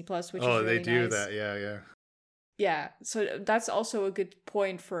on Disney Plus, which is really they do nice. that, yeah. Yeah, so that's also a good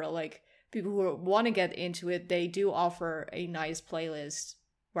point for like people who want to get into it. They do offer a nice playlist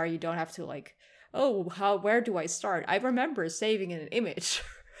where you don't have to like, where do I start? I remember saving an image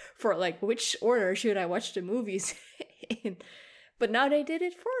for like which order should I watch the movies in, but now they did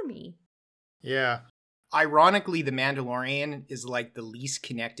it for me. Yeah. Ironically, The Mandalorian is like the least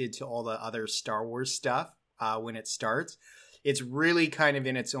connected to all the other Star Wars stuff when it starts. It's really kind of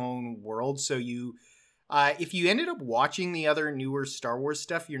in its own world. So if you ended up watching the other newer Star Wars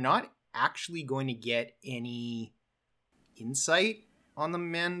stuff, you're not actually going to get any insight on The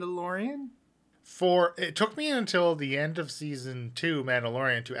Mandalorian. It took me until the end of season 2,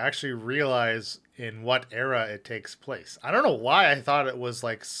 Mandalorian, to actually realize in what era it takes place. I don't know why I thought it was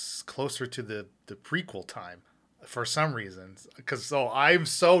like closer to the prequel time for some reasons. Because I'm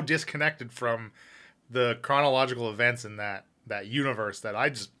so disconnected from the chronological events in that universe that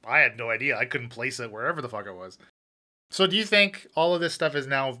I had no idea. I couldn't place it wherever the fuck it was. So do you think all of this stuff is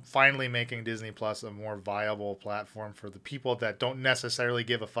now finally making Disney Plus a more viable platform for the people that don't necessarily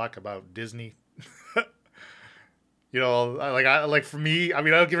give a fuck about Disney? For me, I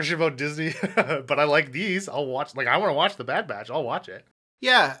mean, I don't give a shit about Disney, but I like these. I'll watch. Like, I want to watch The Bad Batch. I'll watch it.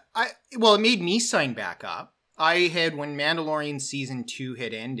 Yeah, it made me sign back up. When Mandalorian season 2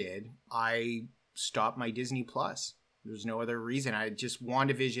 had ended, I stopped my Disney Plus. There's no other reason.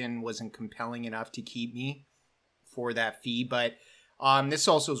 WandaVision wasn't compelling enough to keep me for that fee, but this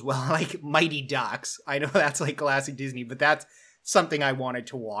also as well, like Mighty Ducks. I know that's like classic Disney, but that's something I wanted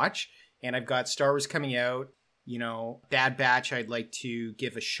to watch. And I've got Star Wars coming out, Bad Batch I'd like to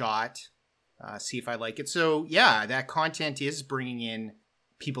give a shot, see if I like it. So yeah, that content is bringing in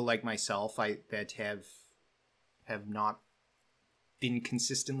people like myself that have not been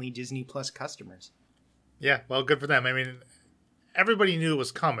consistently Disney Plus customers. Yeah, well, good for them. I mean, everybody knew it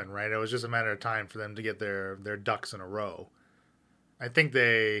was coming, right? It was just a matter of time for them to get their ducks in a row. I think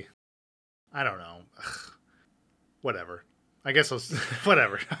I don't know. Whatever. I guess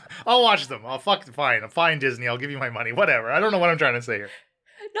whatever. I'll watch them. Fine. Fine, Disney. I'll give you my money. Whatever. I don't know what I'm trying to say here.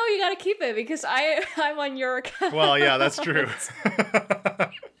 No, you gotta keep it because I'm on your account. Well, yeah, that's true.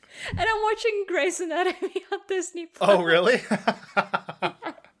 And I'm watching Grey's Anatomy on Disney Plus. Oh, really?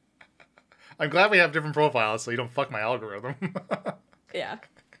 I'm glad we have different profiles so you don't fuck my algorithm. Yeah.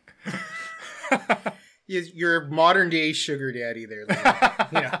 You're modern day sugar daddy there.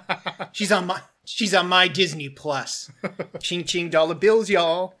 She's on my Disney Plus. Ching ching dollar bills,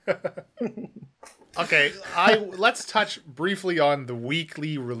 y'all. Okay, let's touch briefly on the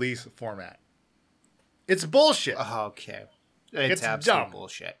weekly release format. It's bullshit. Okay. It's absolute dumb.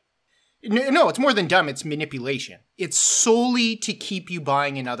 Bullshit. No, it's more than dumb. It's manipulation. It's solely to keep you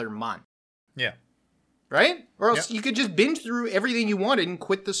buying another month. Yeah. Right? Or else you could just binge through everything you wanted and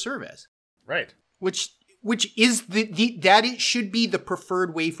quit the service. Right. Which is that it should be the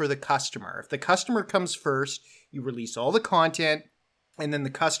preferred way for the customer. If the customer comes first, you release all the content, and then the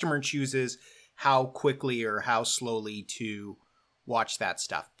customer chooses how quickly or how slowly to watch that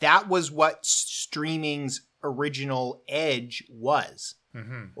stuff. That was what streaming's original edge was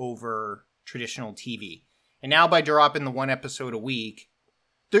over traditional TV. And now by dropping the one episode a week,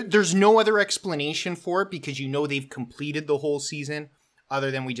 there's no other explanation for it because they've completed the whole season other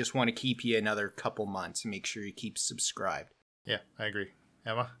than we just want to keep you another couple months and make sure you keep subscribed. Yeah, I agree.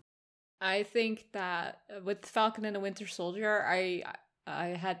 Emma? I think that with Falcon and the Winter Soldier, I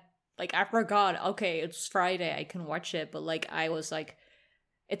had, like, I forgot, okay, it's Friday, I can watch it, but, like, I was like,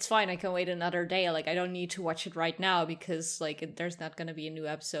 it's fine, I can wait another day, like, I don't need to watch it right now because, like, there's not going to be a new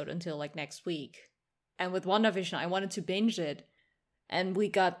episode until, like, next week. And with WandaVision, I wanted to binge it, and we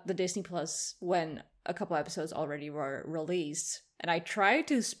got the Disney Plus when a couple episodes already were released. And I tried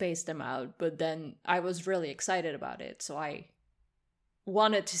to space them out, but then I was really excited about it, so I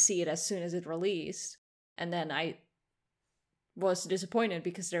wanted to see it as soon as it released. And then I was disappointed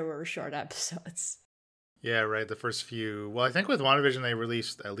because there were short episodes. Yeah, right. The first few. Well, I think with WandaVision, they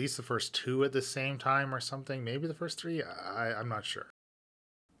released at least the first 2 at the same time or something. Maybe the first 3. I'm not sure.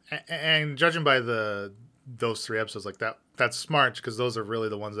 And judging by those 3 episodes, like that's smart because those are really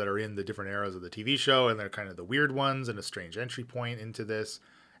the ones that are in the different eras of the TV show, and they're kind of the weird ones and a strange entry point into this.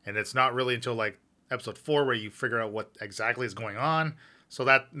 And it's not really until like episode 4 where you figure out what exactly is going on. So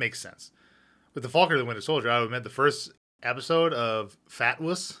that makes sense. With the Falcon and the Winter Soldier, I would admit the first episode of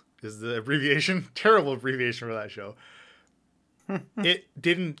FATWUS is the abbreviation. Terrible abbreviation for that show. It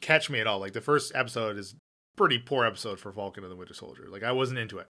didn't catch me at all. Like the first episode is pretty poor episode for Falcon and the Winter Soldier. Like I wasn't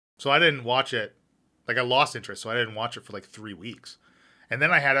into it. So I didn't watch it. Like I lost interest. So I didn't watch it for like 3 weeks. And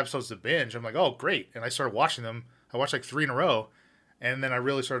then I had episodes to binge. I'm like, oh, great. And I started watching them. I watched like 3 in a row. And then I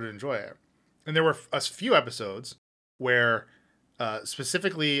really started to enjoy it. And there were a few episodes where,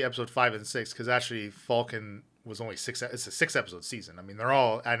 specifically episode 5 and 6, because actually Falcon was only 6. It's a 6-episode season. I mean, they're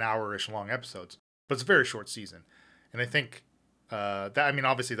all an hour-ish long episodes, but it's a very short season. And I think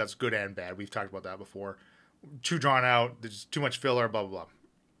obviously that's good and bad. We've talked about that before. Too drawn out. There's too much filler. Blah blah blah.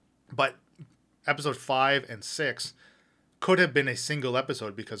 But episode 5 and 6 could have been a single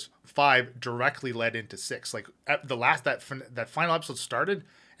episode because 5 directly led into 6. Like at the last that final episode started,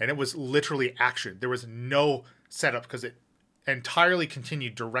 and it was literally action. There was no setup because it entirely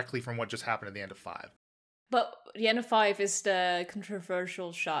continued directly from what just happened at the end of 5. But the end of 5 is the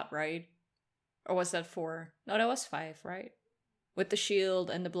controversial shot, right? Or was that 4? No, that was 5, right? With the shield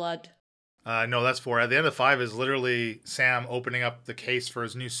and the blood. No, that's 4. At the end of 5 is literally Sam opening up the case for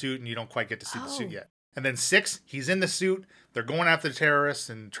his new suit, and you don't quite get to see the suit yet. And then 6, he's in the suit. They're going after the terrorists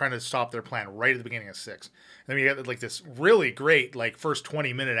and trying to stop their plan right at the beginning of 6. And then we get like this really great like first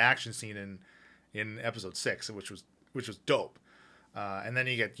 20-minute action scene in episode 6, which was dope. And then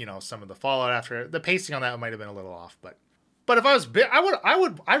you get, you know, some of the fallout after. The pacing on that might have been a little off, but if I was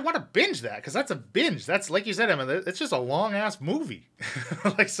I'd want to binge that, because that's a binge. That's like you said, Emma. It's just a long ass movie.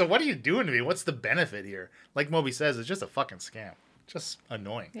 Like, so what are you doing to me? What's the benefit here? Like Moby says, it's just a fucking scam. Just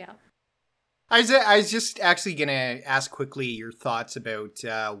annoying. Yeah. I was just actually going to ask quickly your thoughts about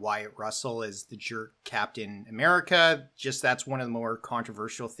Wyatt Russell as the jerk Captain America. Just that's one of the more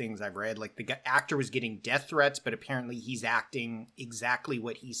controversial things I've read. Like, the actor was getting death threats, but apparently he's acting exactly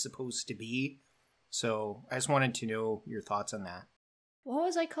what he's supposed to be. So I just wanted to know your thoughts on that. What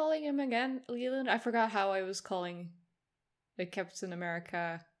was I calling him again, Leland? I forgot how I was calling the Captain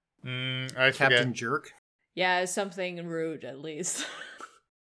America. I forget. Captain Jerk? Yeah, something rude at least.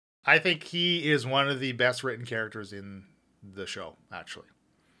 I think he is one of the best written characters in the show, actually.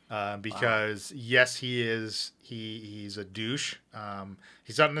 Because, yes, he is. He's a douche.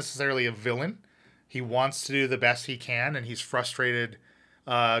 He's not necessarily a villain. He wants to do the best he can, and he's frustrated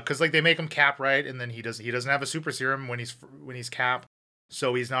because, like, they make him Cap, right? And then he doesn't have a super serum when he's Cap,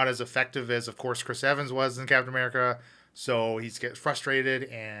 so he's not as effective as, of course, Chris Evans was in Captain America. So he gets frustrated,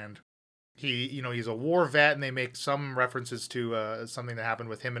 and he's a war vet, and they make some references to something that happened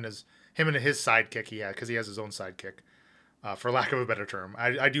with him and his sidekick he had, because he has his own sidekick, for lack of a better term.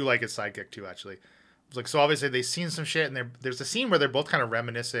 I do like his sidekick too, actually. It's like, so obviously they've seen some shit, and there's a scene where they're both kind of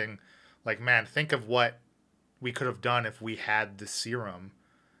reminiscing, like, man, think of what we could have done if we had the serum,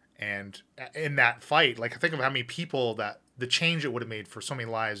 and in that fight, like, think of how many people the change it would have made for so many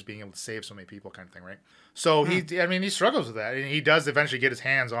lives, being able to save so many people, kind of thing, right? So he struggles with that, and he does eventually get his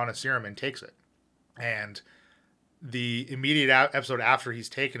hands on a serum and takes it. And the immediate episode after he's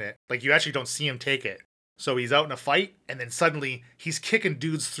taken it, like, you actually don't see him take it. So he's out in a fight, and then suddenly he's kicking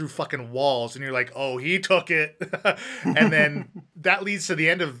dudes through fucking walls, and you're like, oh, he took it. And then that leads to the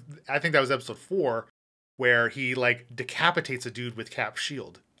end of, I think that was episode 4, where he, like, decapitates a dude with Cap's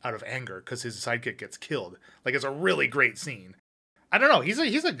shield out of anger because his sidekick gets killed. Like, it's a really great scene. I don't know. He's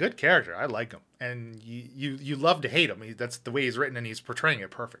a good character. I like him, and you love to hate him. That's the way he's written, and he's portraying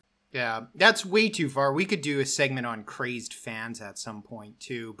it perfect. Yeah, that's way too far. We could do a segment on crazed fans at some point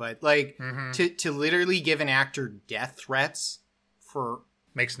too, but like to literally give an actor death threats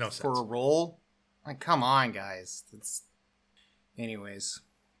makes no sense for a role. Like, come on, guys. Anyways,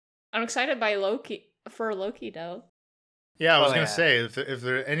 I'm excited by Loki though. Yeah, I was gonna say if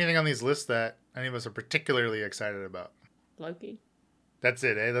there's anything on these lists that any of us are particularly excited about, Loki. That's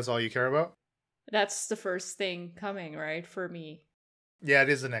it, eh? That's all you care about? That's the first thing coming, right, for me. Yeah, it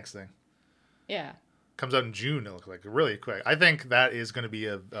is the next thing. Yeah. Comes out in June, it looks like. Really quick. I think that is going to be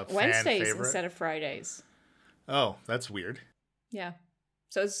a fan Wednesdays favorite. instead of Fridays. Oh, that's weird. Yeah.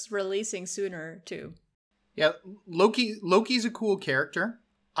 So it's releasing sooner, too. Yeah, Loki's a cool character.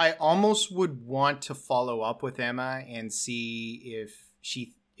 I almost would want to follow up with Emma and see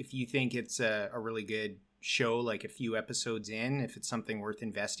if you think it's a really good show, like a few episodes in, if it's something worth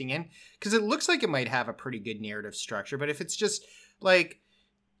investing in, because it looks like it might have a pretty good narrative structure. But if it's just like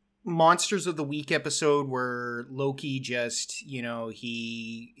Monsters of the Week episode where Loki just,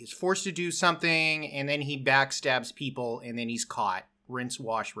 he is forced to do something and then he backstabs people and then he's caught, rinse,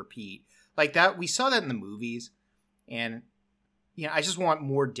 wash, repeat, like that, we saw that in the movies. And I just want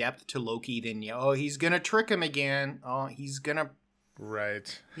more depth to Loki than, he's gonna trick him again, he's gonna,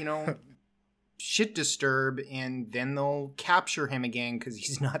 right, shit disturb, and then they'll capture him again because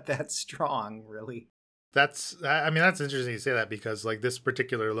he's not that strong, really. That's interesting you say that, because like this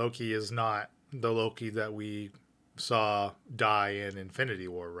particular Loki is not the Loki that we saw die in Infinity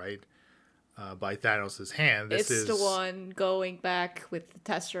War, right? By Thanos' hand. It's the one going back with the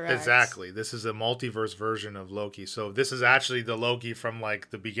Tesseract. Exactly. This is a multiverse version of Loki. So this is actually the Loki from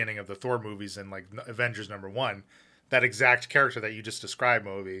like the beginning of the Thor movies and like Avengers #1. That exact character that you just described,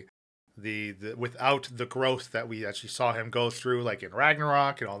 Moby. The without the growth that we actually saw him go through, like in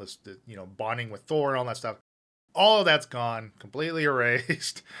Ragnarok and all this, bonding with Thor and all that stuff, all of that's gone, completely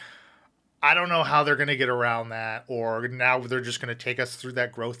erased. I don't know how they're going to get around that, or now they're just going to take us through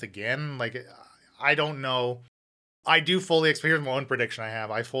that growth again. Like, I don't know. I do fully expect, here's my own prediction I have.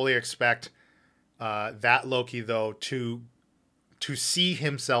 I fully expect that Loki, though, to see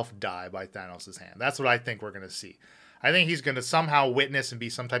himself die by Thanos' hand. That's what I think we're going to see. I think he's going to somehow witness and be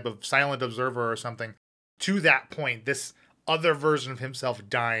some type of silent observer or something to that point, this other version of himself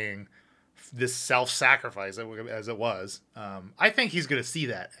dying this self-sacrifice as it was. I think he's going to see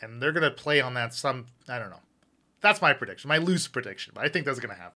that, and they're going to play on that I don't know. That's my prediction, my loose prediction, but I think that's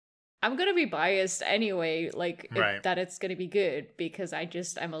going to happen. I'm gonna be biased anyway, like Right. that it's gonna be good because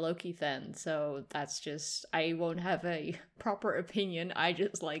I'm a Loki fan, so that's just I won't have a proper opinion. I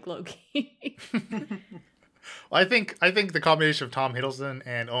just like Loki. Well, I think the combination of Tom Hiddleston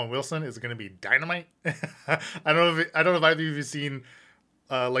and Owen Wilson is going to be dynamite. I don't know if either of you have seen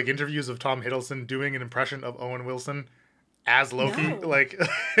like interviews of Tom Hiddleston doing an impression of Owen Wilson as Loki. No. Like,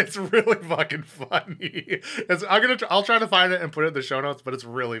 it's really fucking funny. I'll try to find it and put it in the show notes, but it's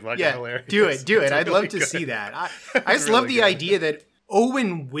really fucking hilarious. Do it. It's I'd really love to good. see that. I just really love the good. idea that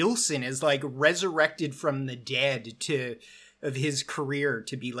Owen Wilson is like resurrected from the dead of his career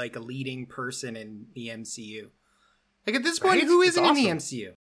to be like a leading person in the MCU. Like at this point, Right? who It's isn't in the awesome.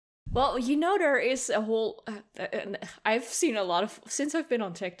 MCU? Well, there is a whole. I've seen a lot of since I've been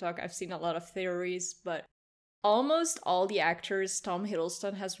on TikTok. I've seen a lot of theories, but almost all the actors Tom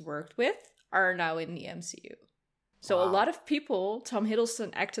Hiddleston has worked with are now in the MCU. So a Wow. lot of people Tom Hiddleston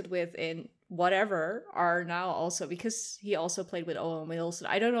acted with in whatever are now also because he also played with Owen Wilson.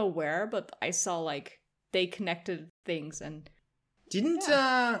 I don't know where, but I saw like they connected things and Didn't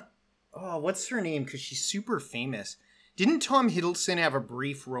what's her name? Because she's super famous. Didn't Tom Hiddleston have a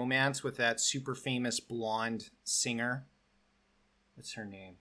brief romance with that super famous blonde singer? What's her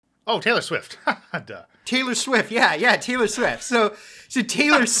name? Oh, Taylor Swift. Duh. Taylor Swift. Yeah, Taylor Swift. So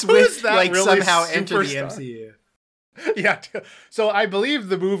Taylor Swift that like really somehow entered the superstar? MCU. Yeah. So I believe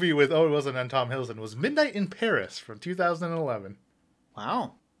the movie with Owen Wilson and Tom Hiddleston was Midnight in Paris from 2011.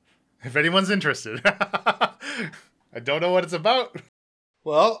 Wow. If anyone's interested. I don't know what it's about.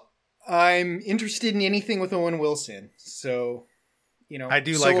 Well, I'm interested in anything with Owen Wilson. So, I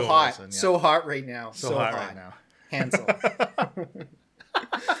do so like Owen hot. Wilson, yeah. So hot right now. So hot right now. Hansel.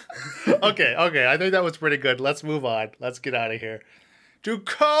 Okay. I think that was pretty good. Let's move on. Let's get out of here. To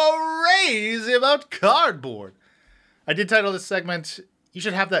Crazy About Cardboard. I did title this segment, You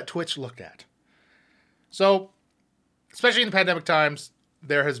Should Have That Twitch Looked At. So, especially in the pandemic times,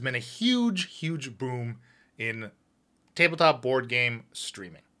 there has been a huge boom in tabletop board game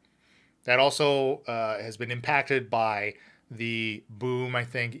streaming. That also has been impacted by the boom, I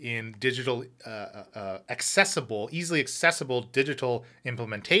think, in digital, easily accessible digital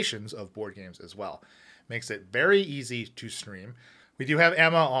implementations of board games as well. Makes it very easy to stream. We do have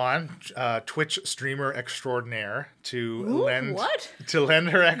Emma on, Twitch streamer extraordinaire, to lend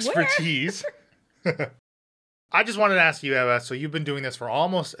her expertise. I just wanted to ask you, Emma, so you've been doing this for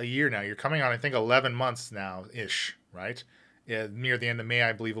almost a year now. You're coming on, I think, 11 months now-ish, right? Yeah, near the end of May,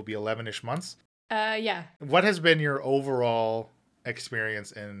 I believe, will be 11-ish months. yeah. What has been your overall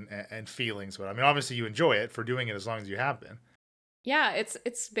experience and feelings with it? I mean, obviously you enjoy it for doing it as long as you have been. Yeah,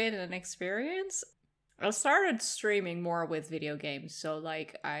 it's been an experience. I started streaming more with video games, so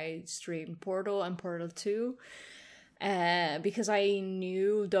like I streamed Portal and Portal 2 because I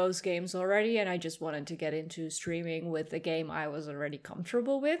knew those games already and I just wanted to get into streaming with a game I was already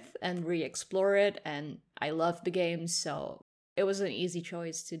comfortable with and re-explore it, and I loved the game, so it was an easy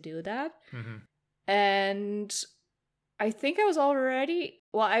choice to do that. Mm-hmm. And I think I was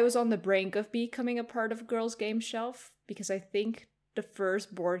on the brink of becoming a part of Girls Game Shelf because I think the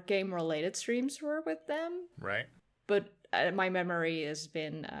first board game related streams were with them. Right. But my memory has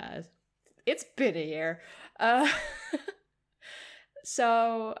been, it's been a year.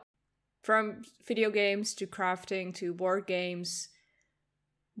 So from video games to crafting to board games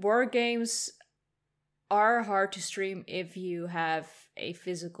are hard to stream if you have a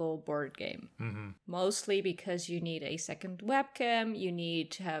physical board game. Mm-hmm. Mostly because you need a second webcam, you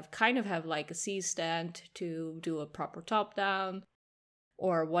need to have like a C-stand to do a proper top-down,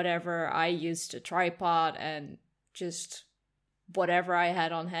 or whatever. I used a tripod and just whatever I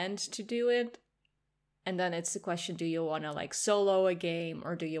had on hand to do it. And then it's the question, do you want to like solo a game,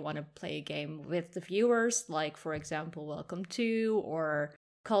 or do you want to play a game with the viewers? Like, for example, Welcome to, or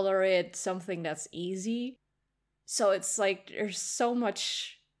Color It, something that's easy. So it's like there's so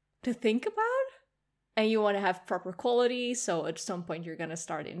much to think about, and you want to have proper quality. So at some point you're going to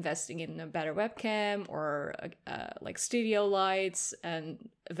start investing in a better webcam or like studio lights, and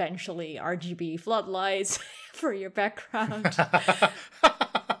eventually RGB floodlights for your background.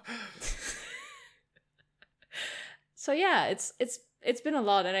 So yeah, it's been a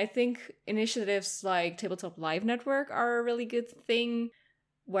lot, and I think initiatives like Tabletop Live Network are a really good thing,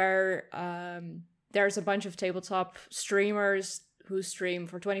 where there's a bunch of tabletop streamers who stream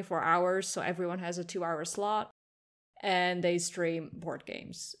for 24 hours, so everyone has a 2-hour slot, and they stream board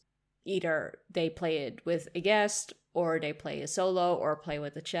games. either they play it with a guest, or they play a solo, or play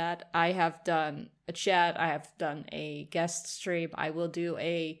with a chat. I have done a chat, I have done a guest stream. I will do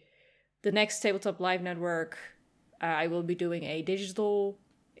the next Tabletop Live Network. I will be doing a digital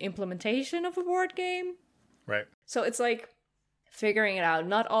implementation of a board game. Right. So it's like figuring it out.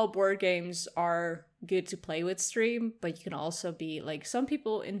 Not all board games are good to play with stream, but you can also be like, some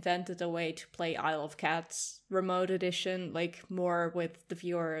people invented a way to play Isle of Cats remote edition, like more with the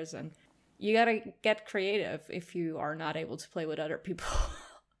viewers, and you gotta get creative if you are not able to play with other people.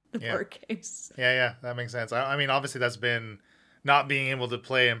 The board games. Yeah, that makes sense. I mean, obviously that's been, not being able to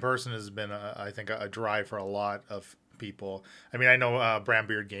play in person has been, I think, a drive for a lot of people. I mean, I know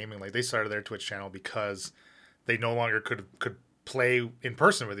Brandbeard Gaming, like they started their Twitch channel because they no longer could play in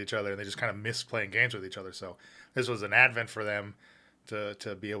person with each other, and they just kind of missed playing games with each other. So this was an advent for them to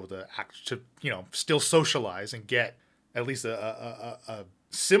be able to still socialize and get at least a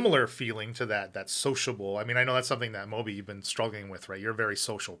similar feeling to that sociable. I mean, I know that's something that Moby, you've been struggling with, right? You're a very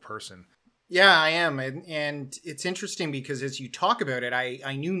social person. Yeah, I am. And it's interesting because as you talk about it,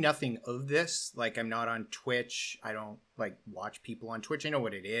 I knew nothing of this. Like, I'm not on Twitch. I don't like watch people on Twitch. I know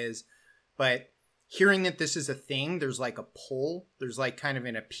what it is. But hearing that this is a thing, there's like a pull. There's like kind of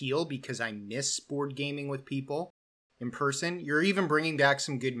an appeal because I miss board gaming with people in person. You're even bringing back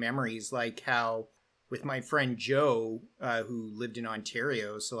some good memories, like how with my friend Joe, who lived in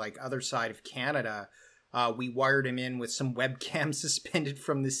Ontario, so like other side of Canada, we wired him in with some webcam suspended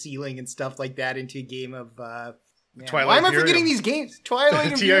from the ceiling and stuff like that into a game of Twilight. Why am I forgetting these games?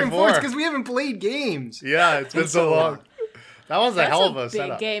 Twilight Imperium 4. It's because we haven't played games. Yeah, it's been so long. That was a hell of a big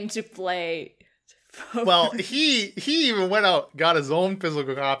setup. Game to play. Well, he even went out, got his own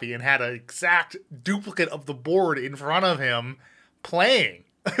physical copy, and had an exact duplicate of the board in front of him playing.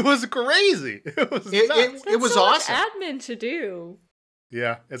 It was crazy. It was nuts. It was so awesome. Much admin to do.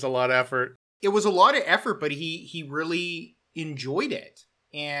 Yeah, it's a lot of effort. It was a lot of effort, but he really enjoyed it,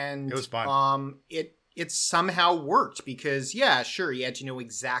 and it was fun. It somehow worked because, yeah, sure, he had to know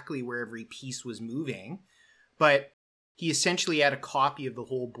exactly where every piece was moving, but he essentially had a copy of the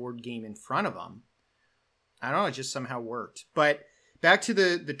whole board game in front of him. I don't know, it just somehow worked. But back to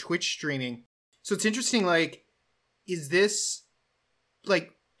the Twitch streaming. So it's interesting, like, is this,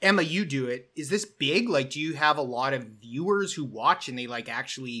 like, Emma, you do it. Is this big? Like, do you have a lot of viewers who watch and they, like,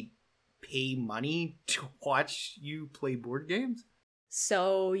 actually pay money to watch you play board games?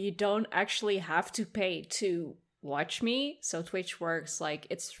 So you don't actually have to pay to watch me. So Twitch works like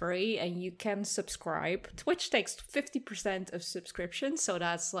it's free and you can subscribe. Twitch takes 50% of subscriptions, so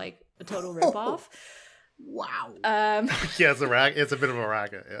that's like a total ripoff. Wow. Yeah, it's a bit of a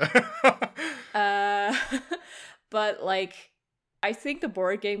racket. Yeah. But like, I think the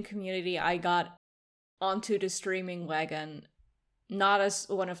board game community, I got onto the streaming wagon, not as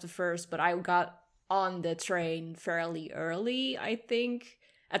one of the first, but I got on the train fairly early, I think,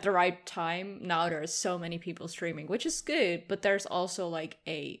 at the right time. Now there's so many people streaming, which is good, but there's also like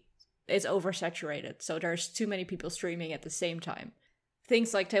it's oversaturated, so there's too many people streaming at the same time.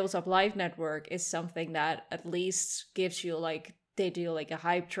 Things like Tabletop Live Network is something that at least gives you like, they do like a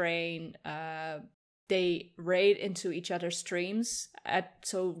hype train, they raid into each other's streams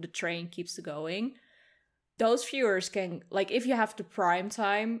so the train keeps going. Those viewers can, like, if you have the prime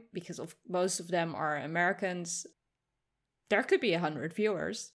time, because of most of them are Americans, there could be 100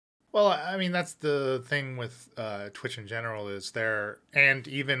 viewers. Well, I mean, that's the thing with Twitch in general is and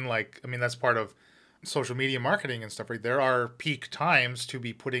even like, I mean, that's part of social media marketing and stuff, right? There are peak times to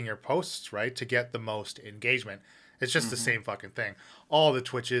be putting your posts, right, to get the most engagement. It's just the same fucking thing. All the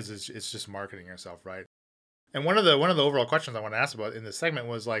Twitch is it's just marketing yourself, right? And one of the overall questions I want to ask about in this segment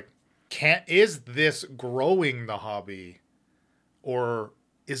was like, is this growing the hobby, or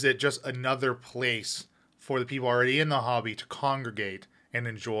is it just another place for the people already in the hobby to congregate and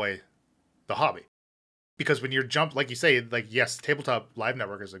enjoy the hobby? Because when you're like you say, like, yes, Tabletop Live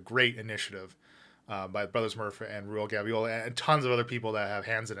Network is a great initiative by Brothers Murph and Ruel Gaviola and tons of other people that have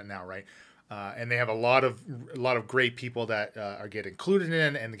hands in it now, right? And they have a lot of great people that are get included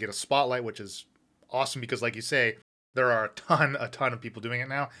in and get a spotlight, which is awesome because, like you say, there are a ton of people doing it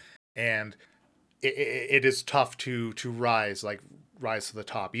now. And it is tough to rise to the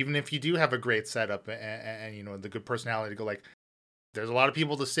top, even if you do have a great setup and you know the good personality to go. Like, there's a lot of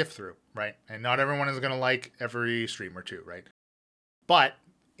people to sift through, right? And not everyone is going to like every stream or two, right? But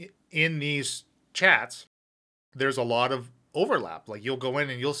in these chats, there's a lot of overlap. Like, you'll go in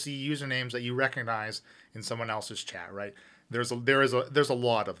and you'll see usernames that you recognize in someone else's chat, right? There's a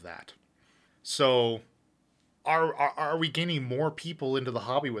lot of that. So are we gaining more people into the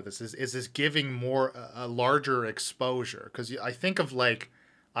hobby with this? Is this giving more a larger exposure? Because I think of like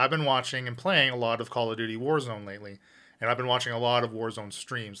I've been watching and playing a lot of Call of Duty Warzone lately, and I've been watching a lot of Warzone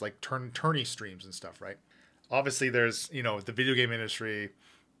streams, like tourney streams and stuff, right? Obviously, there's, the video game industry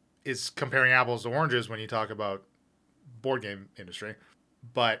is comparing apples to oranges when you talk about board game industry,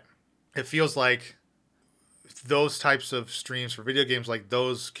 but it feels like those types of streams for video games, like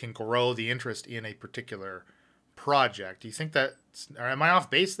those, can grow the interest in a particular project. Do you think that, or am I off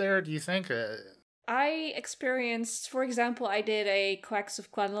base there? Do you think? I experienced, for example, I did a Quacks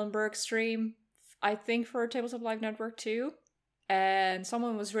of Quedlinburg stream, I think for Tabletop Live Network too. And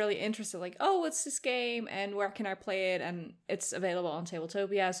someone was really interested, like, oh, what's this game and where can I play it? And it's available on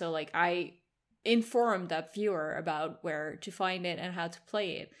Tabletopia. So, like, I informed that viewer about where to find it and how to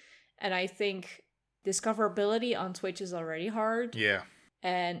play it. And I think discoverability on Twitch is already hard. Yeah.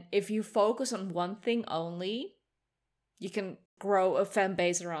 And if you focus on one thing only, you can grow a fan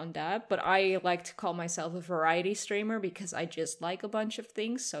base around that. But I like to call myself a variety streamer because I just like a bunch of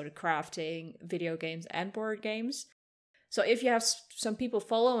things. So the crafting, video games, and board games. So if you have some people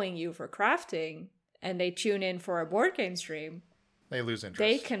following you for crafting and they tune in for a board game stream, they lose interest.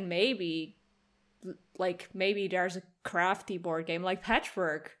 They can maybe there's a crafty board game like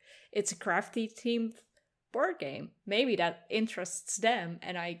Patchwork. It's a crafty themed board game. Maybe that interests them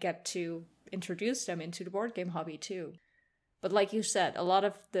and I get to introduce them into the board game hobby too. But like you said, a lot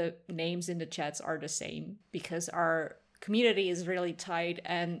of the names in the chats are the same because our community is really tight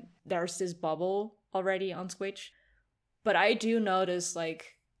and there's this bubble already on Twitch. But I do notice,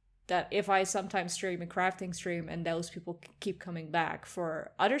 like, that if I sometimes stream a crafting stream and those people keep coming back for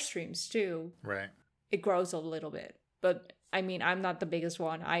other streams too, right, it grows a little bit. But, I mean, I'm not the biggest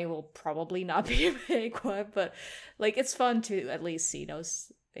one. I will probably not be a big one. But, like, it's fun to at least see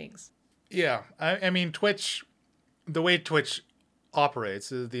those things. Yeah. I mean, Twitch, the way Twitch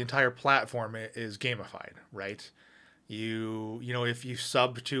operates, is the entire platform is gamified, right? If you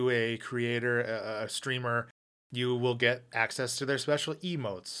sub to a creator, a streamer, you will get access to their special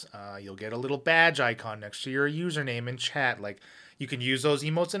emotes. You'll get a little badge icon next to your username in chat. Like, you can use those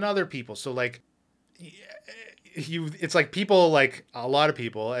emotes in other people. So, like, it's like people, like a lot of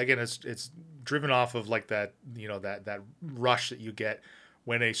people. Again, it's driven off of like that, that rush that you get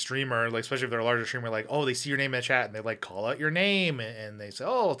when a streamer, like especially if they're a larger streamer, like, oh, they see your name in chat and they like call out your name and they say,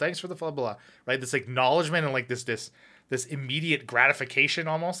 oh, thanks for the blah blah, right? This acknowledgement and like this immediate gratification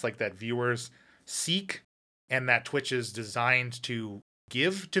almost, like that viewers seek. And that Twitch is designed to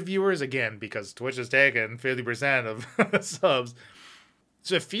give to viewers, again, because Twitch has taken 50% of subs.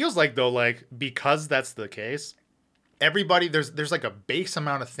 So it feels like, though, like, because that's the case, everybody, there's like a base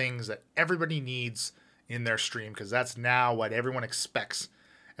amount of things that everybody needs in their stream, because that's now what everyone expects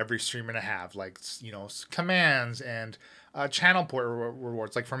every streamer to have, like, commands and channel port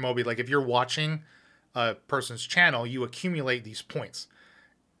rewards. Like for Moby, like if you're watching a person's channel, you accumulate these points.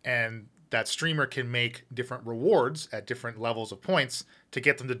 And that streamer can make different rewards at different levels of points to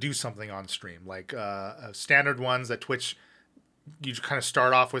get them to do something on stream. Like standard ones that Twitch, you kind of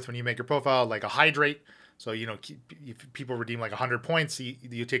start off with when you make your profile, like a hydrate. So, if people redeem like 100 points,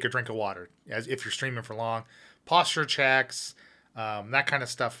 you take a drink of water as if you're streaming for long. Posture checks, that kind of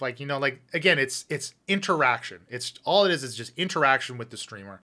stuff. Like, like, again, it's interaction. It's all it is just interaction with the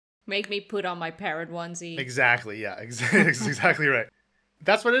streamer. Make me put on my parrot onesie. Exactly. Yeah, exactly right.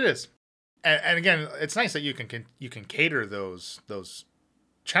 That's what it is. And again, it's nice that you can cater those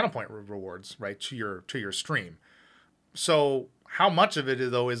channel point rewards, right, to your stream. So how much of it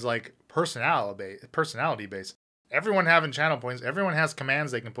though is like personality based? Everyone having channel points, everyone has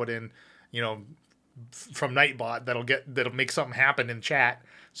commands they can put in, from Nightbot that'll make something happen in chat.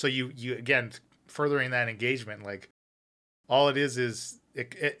 So you again furthering that engagement. Like all it is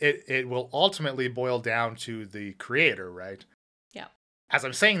it will ultimately boil down to the creator, right? Yeah. As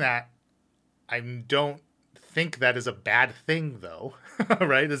I'm saying that, I don't think that is a bad thing, though,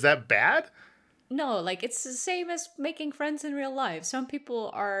 right? Is that bad? No, like it's the same as making friends in real life. Some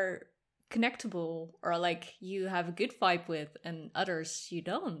people are connectable or like you have a good vibe with, and others you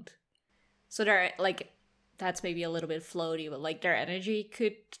don't. So they're like, that's maybe a little bit floaty, but like their energy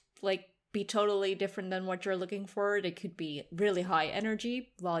could like be totally different than what you're looking for. They could be really high energy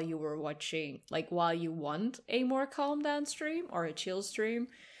while you were watching, like while you want a more calm down stream or a chill stream.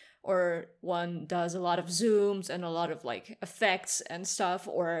 Or one does a lot of zooms and a lot of like effects and stuff,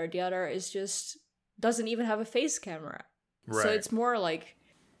 or the other is just doesn't even have a face camera. Right. So it's more like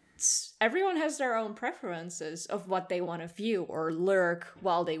everyone has their own preferences of what they want to view or lurk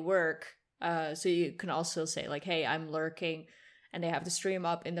while they work. So you can also say like, hey, I'm lurking, and they have the stream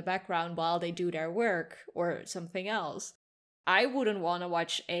up in the background while they do their work or something else. I wouldn't want to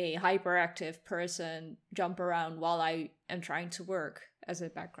watch a hyperactive person jump around while I am trying to work. as a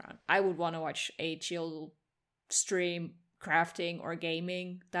background. I would want to watch a chill stream crafting or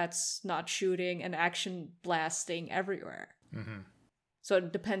gaming that's not shooting and action blasting everywhere. Mm-hmm. So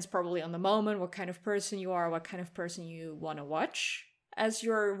it depends probably on the moment, what kind of person you are, what kind of person you want to watch as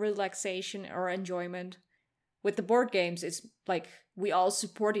your relaxation or enjoyment. With the board games, it's like we all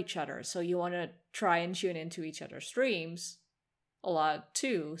support each other. So you want to try and tune into each other's streams a lot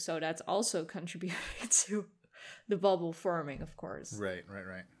too. So that's also contributing to the bubble forming, of course. Right.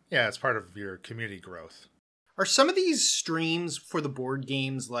 Yeah, it's part of your community growth. Are some of these streams for the board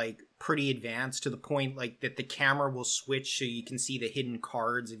games like pretty advanced to the point like that the camera will switch so you can see the hidden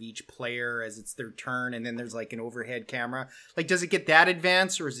cards of each player as it's their turn, and then there's like an overhead camera? Like, does it get that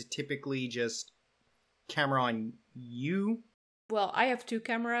advanced, or is it typically just camera on you? Well, I have 2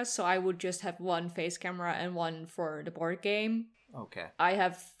 cameras, so I would just have one face camera and one for the board game. Okay. I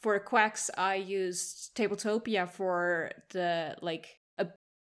have, for Quacks, I used Tabletopia for the, like, a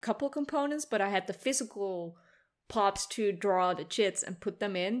couple components, but I had the physical pops to draw the chits and put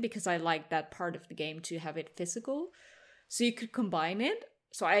them in because I like that part of the game to have it physical. So you could combine it.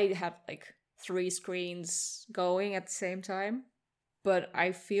 So I have, like, 3 screens going at the same time. But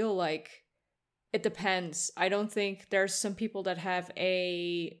I feel like it depends. I don't think there's some people that have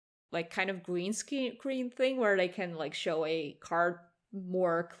a like kind of green screen thing where they can like show a card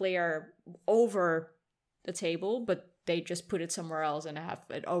more clear over the table, but they just put it somewhere else and have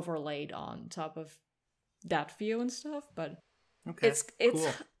it overlaid on top of that view and stuff. But Okay. it's cool.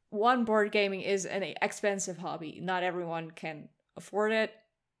 one, board gaming is an expensive hobby. Not everyone can afford it.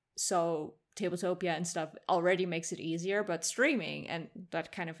 So Tabletopia and stuff already makes it easier, but streaming and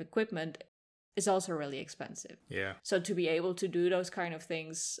that kind of equipment is also really expensive. Yeah. So to be able to do those kind of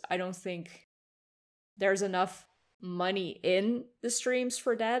things, I don't think there's enough money in the streams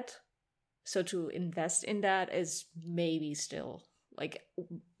for that. So to invest in that is maybe still like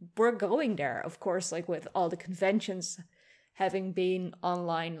we're going there, of course, like with all the conventions having been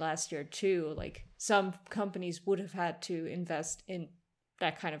online last year too. Like some companies would have had to invest in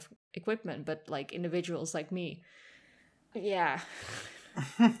that kind of equipment, but like individuals like me, yeah.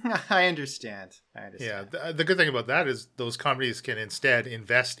 I understand. Yeah, the good thing about that is those companies can instead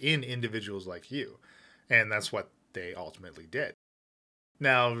invest in individuals like you. And that's what they ultimately did.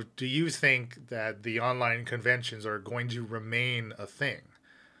 Now, do you think that the online conventions are going to remain a thing?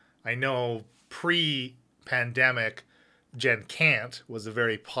 I know pre-pandemic, Gen Can't was a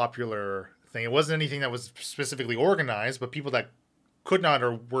very popular thing. It wasn't anything that was specifically organized, but people that could not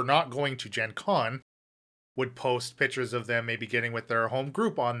or were not going to Gen Con would post pictures of them maybe getting with their home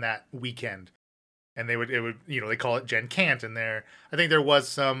group on that weekend. And it would, they call it Gen Can't. And I think there was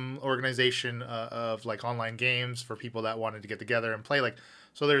some organization of like online games for people that wanted to get together and play. Like,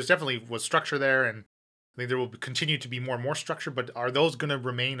 so there's definitely was structure there. And I think there will continue to be more and more structure, but are those going to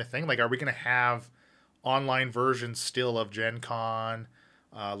remain a thing? Like, are we going to have online versions still of Gen Con,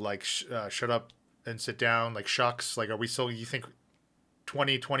 Shut Up and Sit Down, like Shucks? Like, are we still, you think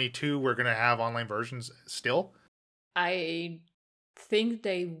 2022 we're going to have online versions still? I think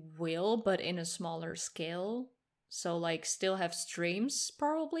they will, but in a smaller scale. So like still have streams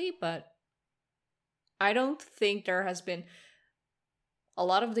probably, but I don't think there has been a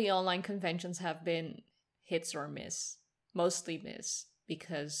lot of the online conventions have been hits or miss, mostly miss,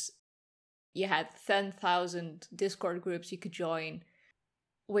 because you had 10,000 Discord groups you could join,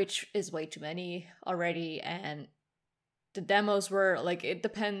 which is way too many already, and the demos were like, it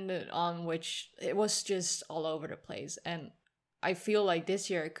depended on which, it was just all over the place. And I feel like this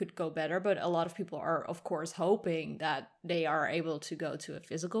year it could go better, but a lot of people are, of course, hoping that they are able to go to a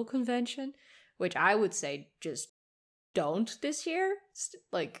physical convention, which I would say just don't this year.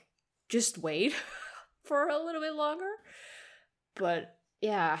 Like, just wait for a little bit longer. But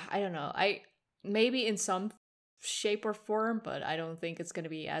yeah, I don't know. Maybe in some shape or form, but I don't think it's going to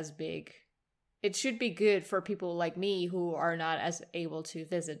be as big. It should be good for people like me who are not as able to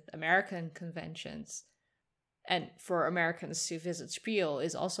visit American conventions. And for Americans to visit Spiel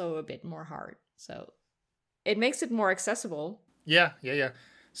is also a bit more hard. So it makes it more accessible. Yeah.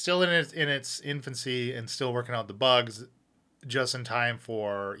 Still in its infancy and still working out the bugs just in time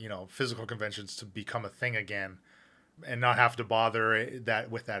for, physical conventions to become a thing again and not have to bother that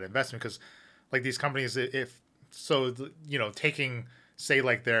with that investment. Because like these companies, taking, say,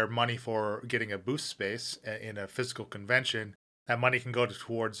 like their money for getting a booth space in a physical convention, that money can go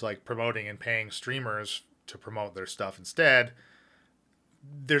towards like promoting and paying streamers to promote their stuff instead.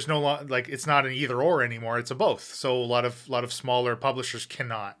 There's it's not an either or anymore, it's a both. So a lot of smaller publishers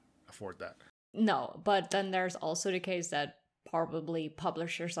cannot afford that. No, but then there's also the case that probably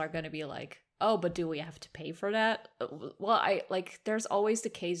publishers are going to be like, oh, but do we have to pay for that? Well, I like there's always the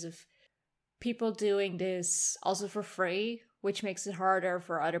case of people doing this also for free, which makes it harder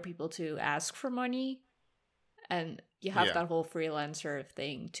for other people to ask for money. And you have that whole freelancer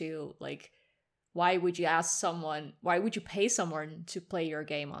thing too. Like, why would you pay someone to play your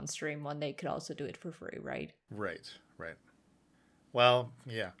game on stream when they could also do it for free, right? Right. Well,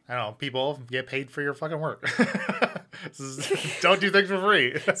 yeah, I don't know. People get paid for your fucking work. Don't do things for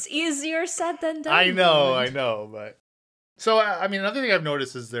free. It's easier said than done. I know, but so I mean, another thing I've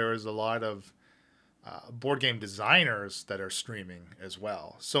noticed is there is a lot of board game designers that are streaming as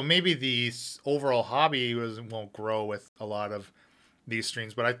well. So maybe the overall hobby won't grow with a lot of these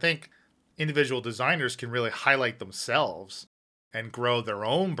streams, but I think individual designers can really highlight themselves and grow their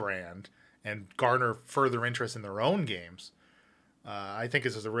own brand and garner further interest in their own games. I think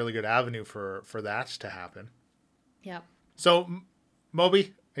this is a really good avenue for that to happen. Yeah. So,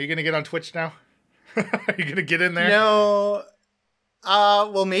 Moby, are you going to get on Twitch now? Are you going to get in there? No.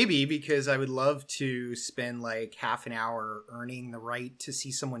 Well, maybe, because I would love to spend like half an hour earning the right to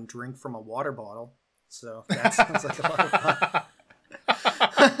see someone drink from a water bottle. So that sounds like a lot of fun.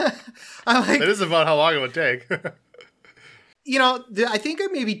 That is about how long it would take. I think I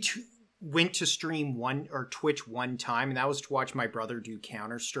maybe went to stream Twitch one time, and that was to watch my brother do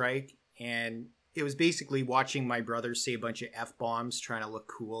Counter-Strike. And it was basically watching my brother say a bunch of F-bombs trying to look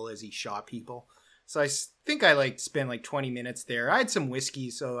cool as he shot people. So I think I spent 20 minutes there. I had some whiskey,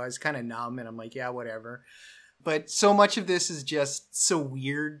 so I was kind of numb, and I'm like, yeah, whatever. But so much of this is just so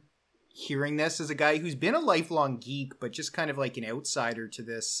weird hearing this as a guy who's been a lifelong geek, but just kind of like an outsider to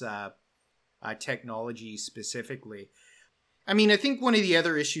this technology specifically. I mean, I think one of the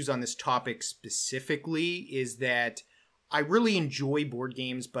other issues on this topic specifically is that I really enjoy board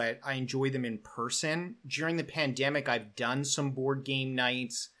games, but I enjoy them in person. During the pandemic, I've done some board game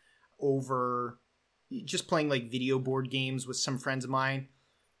nights over just playing like video board games with some friends of mine.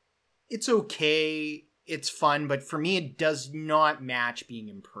 It's okay. It's fun, but for me, it does not match being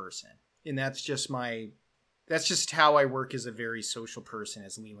in person. And that's just how I work as a very social person,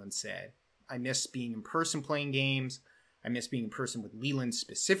 as Leland said. I miss being in person playing games. I miss being in person with Leland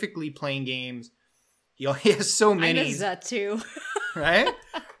specifically playing games. He has so many. I miss that too. Right?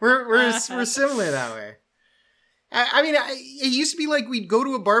 We're similar that way. I mean, it used to be like we'd go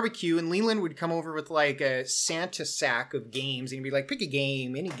to a barbecue and Leland would come over with like a Santa sack of games and he'd be like, pick a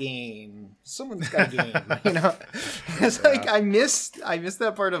game, any game. Someone's got a game, It's like I miss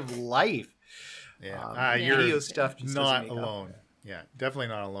that part of life. Yeah, video stuff just not alone. Yeah, definitely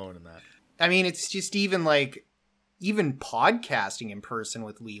not alone in that. I mean, it's just even podcasting in person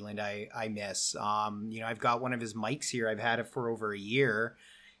with Leland, I miss. I've got one of his mics here. I've had it for over a year,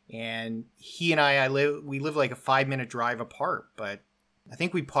 and he and we live like a 5-minute drive apart. But I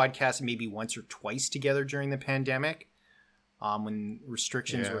think we podcasted maybe once or twice together during the pandemic, when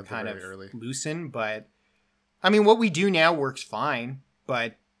restrictions were kind of loosened. But I mean, what we do now works fine,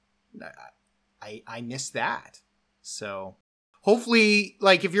 but I miss that. So hopefully,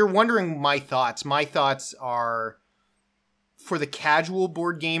 like, if you're wondering my thoughts are, for the casual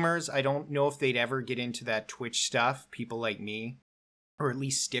board gamers, I don't know if they'd ever get into that Twitch stuff, people like me, or at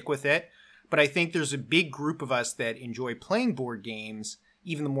least stick with it. But I think there's a big group of us that enjoy playing board games,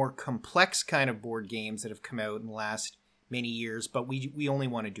 even the more complex kind of board games that have come out in the last many years, but we only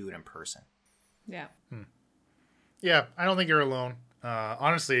want to do it in person. Yeah. Yeah, I don't think you're alone.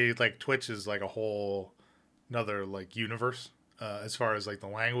 Honestly, like, Twitch is like a whole another like universe, as far as like the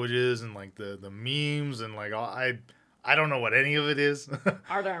languages and like the memes and like I don't know what any of it is.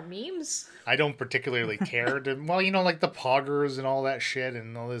 Are there memes? I don't particularly care like the poggers and all that shit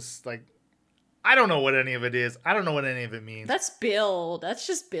and all this, like, I don't know what any of it is. I don't know what any of it means. That's Bill. That's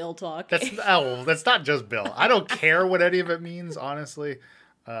just Bill talking. That's not just Bill. I don't care what any of it means, honestly.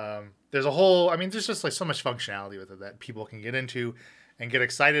 There's just like so much functionality with it that people can get into and get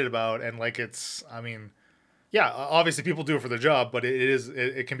excited about, and like obviously people do it for their job, but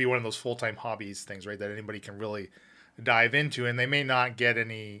it can be one of those full-time hobbies things, right? That anybody can really dive into, and they may not get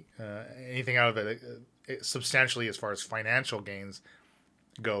anything out of it substantially as far as financial gains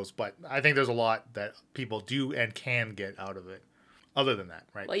goes, but I think there's a lot that people do and can get out of it. Other than that,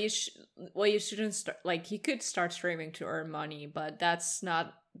 right? Well, you shouldn't start. Like, you could start streaming to earn money, but that's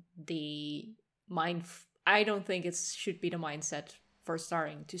not the mind. I don't think it should be the mindset for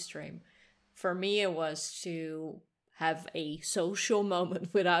starting to stream. For me, it was to have a social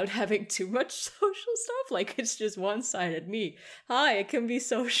moment without having too much social stuff. Like, it's just one-sided me. Hi, it can be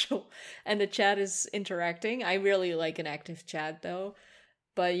social. And the chat is interacting. I really like an active chat, though.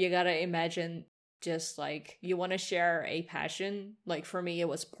 But you gotta imagine just like you want to share a passion. Like for me, it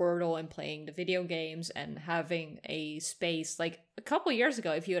was Portal and playing the video games and having a space. Like a couple years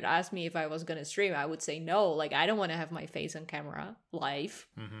ago, if you had asked me if I was gonna stream, I would say no. Like I don't want to have my face on camera live,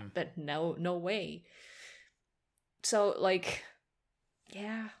 but no way. So like,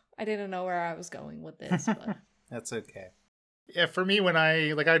 yeah, I didn't know where I was going with this, but That's okay. Yeah, for me, when I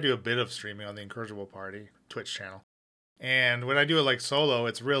do a bit of streaming on the Incorrigible Party Twitch channel, and when I do it like solo,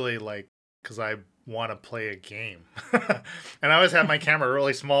 it's really like because I want to play a game, and I always have my camera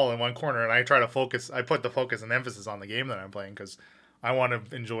really small in one corner, and I try to focus. I put the focus and emphasis on the game that I'm playing because I want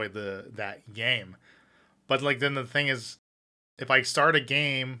to enjoy that game. But like then the thing is, if I start a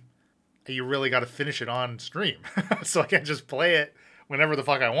game, you really got to finish it on stream, so I can't just play it whenever the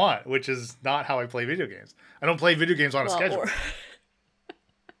fuck I want, which is not how I play video games. I don't play video games on a schedule.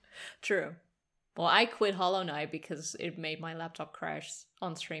 True. Well, I quit Hollow Knight because it made my laptop crash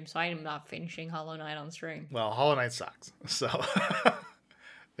on stream, so I am not finishing Hollow Knight on stream. Well, Hollow Knight sucks, so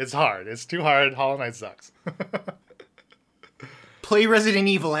it's hard. It's too hard. Hollow Knight sucks. Play Resident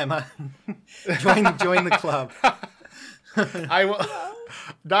Evil, Emma. join the club. I will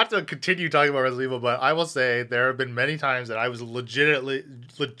not to continue talking about Resident Evil, but I will say there have been many times that I was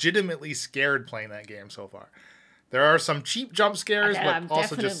legitimately scared playing that game so far. There are some cheap jump scares, but I'm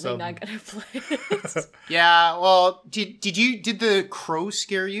also definitely just some. not gonna play it. Yeah, well, did the crow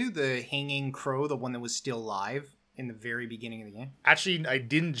scare you? The hanging crow, the one that was still live in the very beginning of the game? Actually, I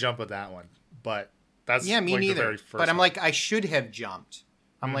didn't jump at that one, but that's Yeah, me like neither. The very first But I'm one. like, I should have jumped.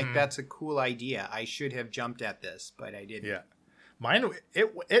 I'm like, that's a cool idea. I should have jumped at this, but I didn't. Yeah. Mine,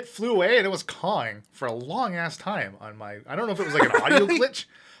 it flew away and it was cawing for a long ass time on my. I don't know if it was like an audio glitch.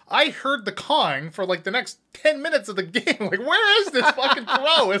 I heard the cawing for like the next 10 minutes of the game. Like, where is this fucking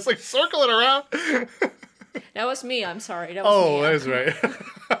crow? It's like circling around. That was me. I'm sorry. That was me. That's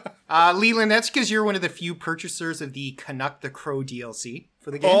right. Leland, that's because you're one of the few purchasers of the Canuck the Crow DLC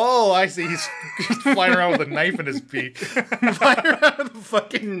for the game. Oh, I see. He's flying around with a knife in his beak. Flying around with a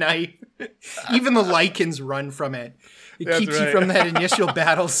fucking knife. Even the lichens run from it. It That's keeps you right. from that initial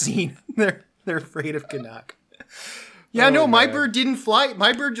battle scene. They're afraid of Canuck. Yeah, no, my man. bird didn't fly.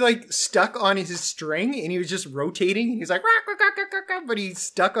 My bird like stuck on his string, and he was just rotating. He's like, "Rock, rock, rock, rock, rock, rock," but he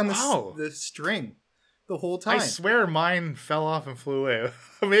stuck on the string the whole time. I swear mine fell off and flew away.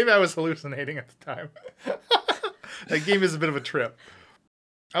 Maybe I was hallucinating at the time. That game is a bit of a trip.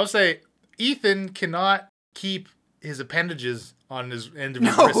 I would say Ethan cannot keep his appendages on his end of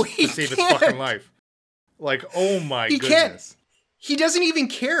his No, wrist he to save his can't. fucking life. Like, oh my He goodness. can't. He doesn't even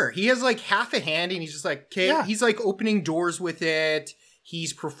care. He has like half a hand, and he's just like, okay. Yeah. He's like opening doors with it.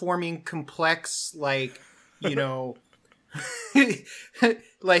 He's performing complex, like, you know,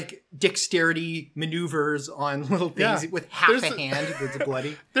 like dexterity maneuvers on little things Yeah. with half There's a hand that's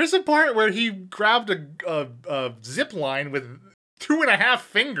bloody. There's a part where he grabbed a zip line with 2.5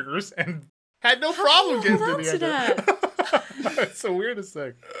 fingers and had no problem getting hold to on the end. to It's the weirdest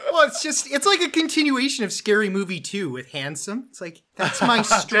thing. Well, it's like a continuation of Scary Movie 2 with Handsome. It's like, that's my Take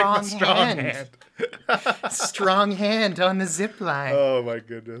strong, the strong hand. Strong hand on the zip line. Oh my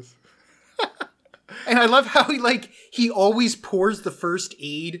goodness. And I love how he always pours the first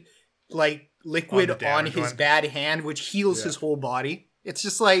aid like liquid On the on damaged his one. bad hand, which heals Yeah. his whole body. It's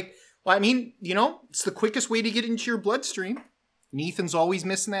just like, well, I mean, you know, it's the quickest way to get into your bloodstream. And Ethan's always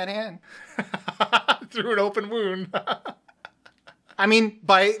missing that hand. Through an open wound. I mean,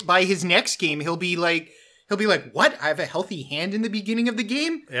 by his next game, he'll be like, what? I have a healthy hand in the beginning of the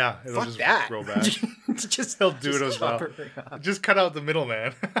game? Yeah, it'll Fuck just that. grow back. just He'll do it just as chop well. it right off. Just cut out the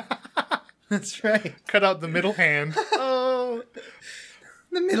middleman. That's right. Cut out the middle hand. Oh.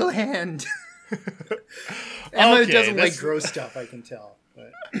 The middle hand. Emma Okay, doesn't like this- gross stuff, I can tell.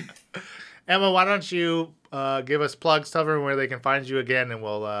 But Emma, why don't you give us plugs, tell everyone where they can find you again, and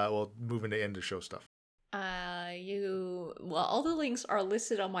we'll move into end of show stuff. All the links are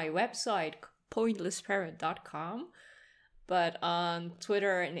listed on my website, pointlessparrot.com. But on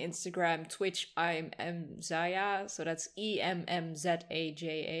Twitter and Instagram, Twitch, I'm Mzaja, so that's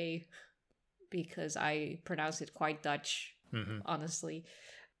EMMZAJA, because I pronounce it quite Dutch, honestly.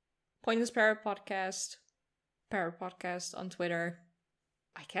 Pointless Parrot Podcast on Twitter.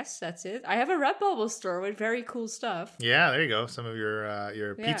 I guess that's it. I have a Redbubble store with very cool stuff. Yeah, there you go. Some of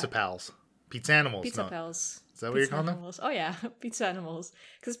your pizza pals. Pizza animals. Pizza no. Pals. Is that what you're Pizza calling them? Animals. Oh yeah, Pizza Animals.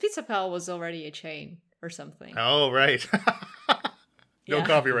 Because Pizza Pal was already a chain or something. Oh, right. No Yeah.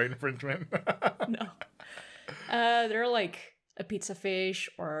 copyright infringement. No. They're like a pizza fish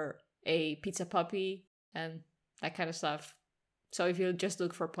or a pizza puppy and that kind of stuff. So if you just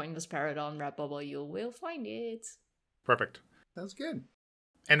look for Pointless Parrot on Redbubble, you will find it. Perfect. that's good.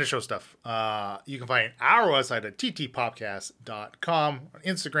 End of show stuff. You can find our website at ttpopcast.com, on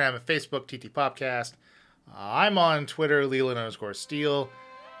Instagram and Facebook, ttpopcast. I'm on Twitter, Leland_Steele,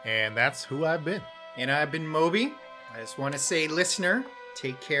 and that's who I've been. And I've been Moby. I just want to say, listener,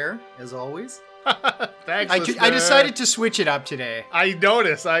 take care, as always. Thanks, I decided to switch it up today. I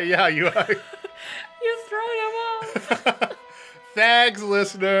noticed. You You throw them off. Thanks,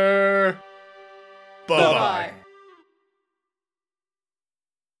 listener. Bye-bye. Bye.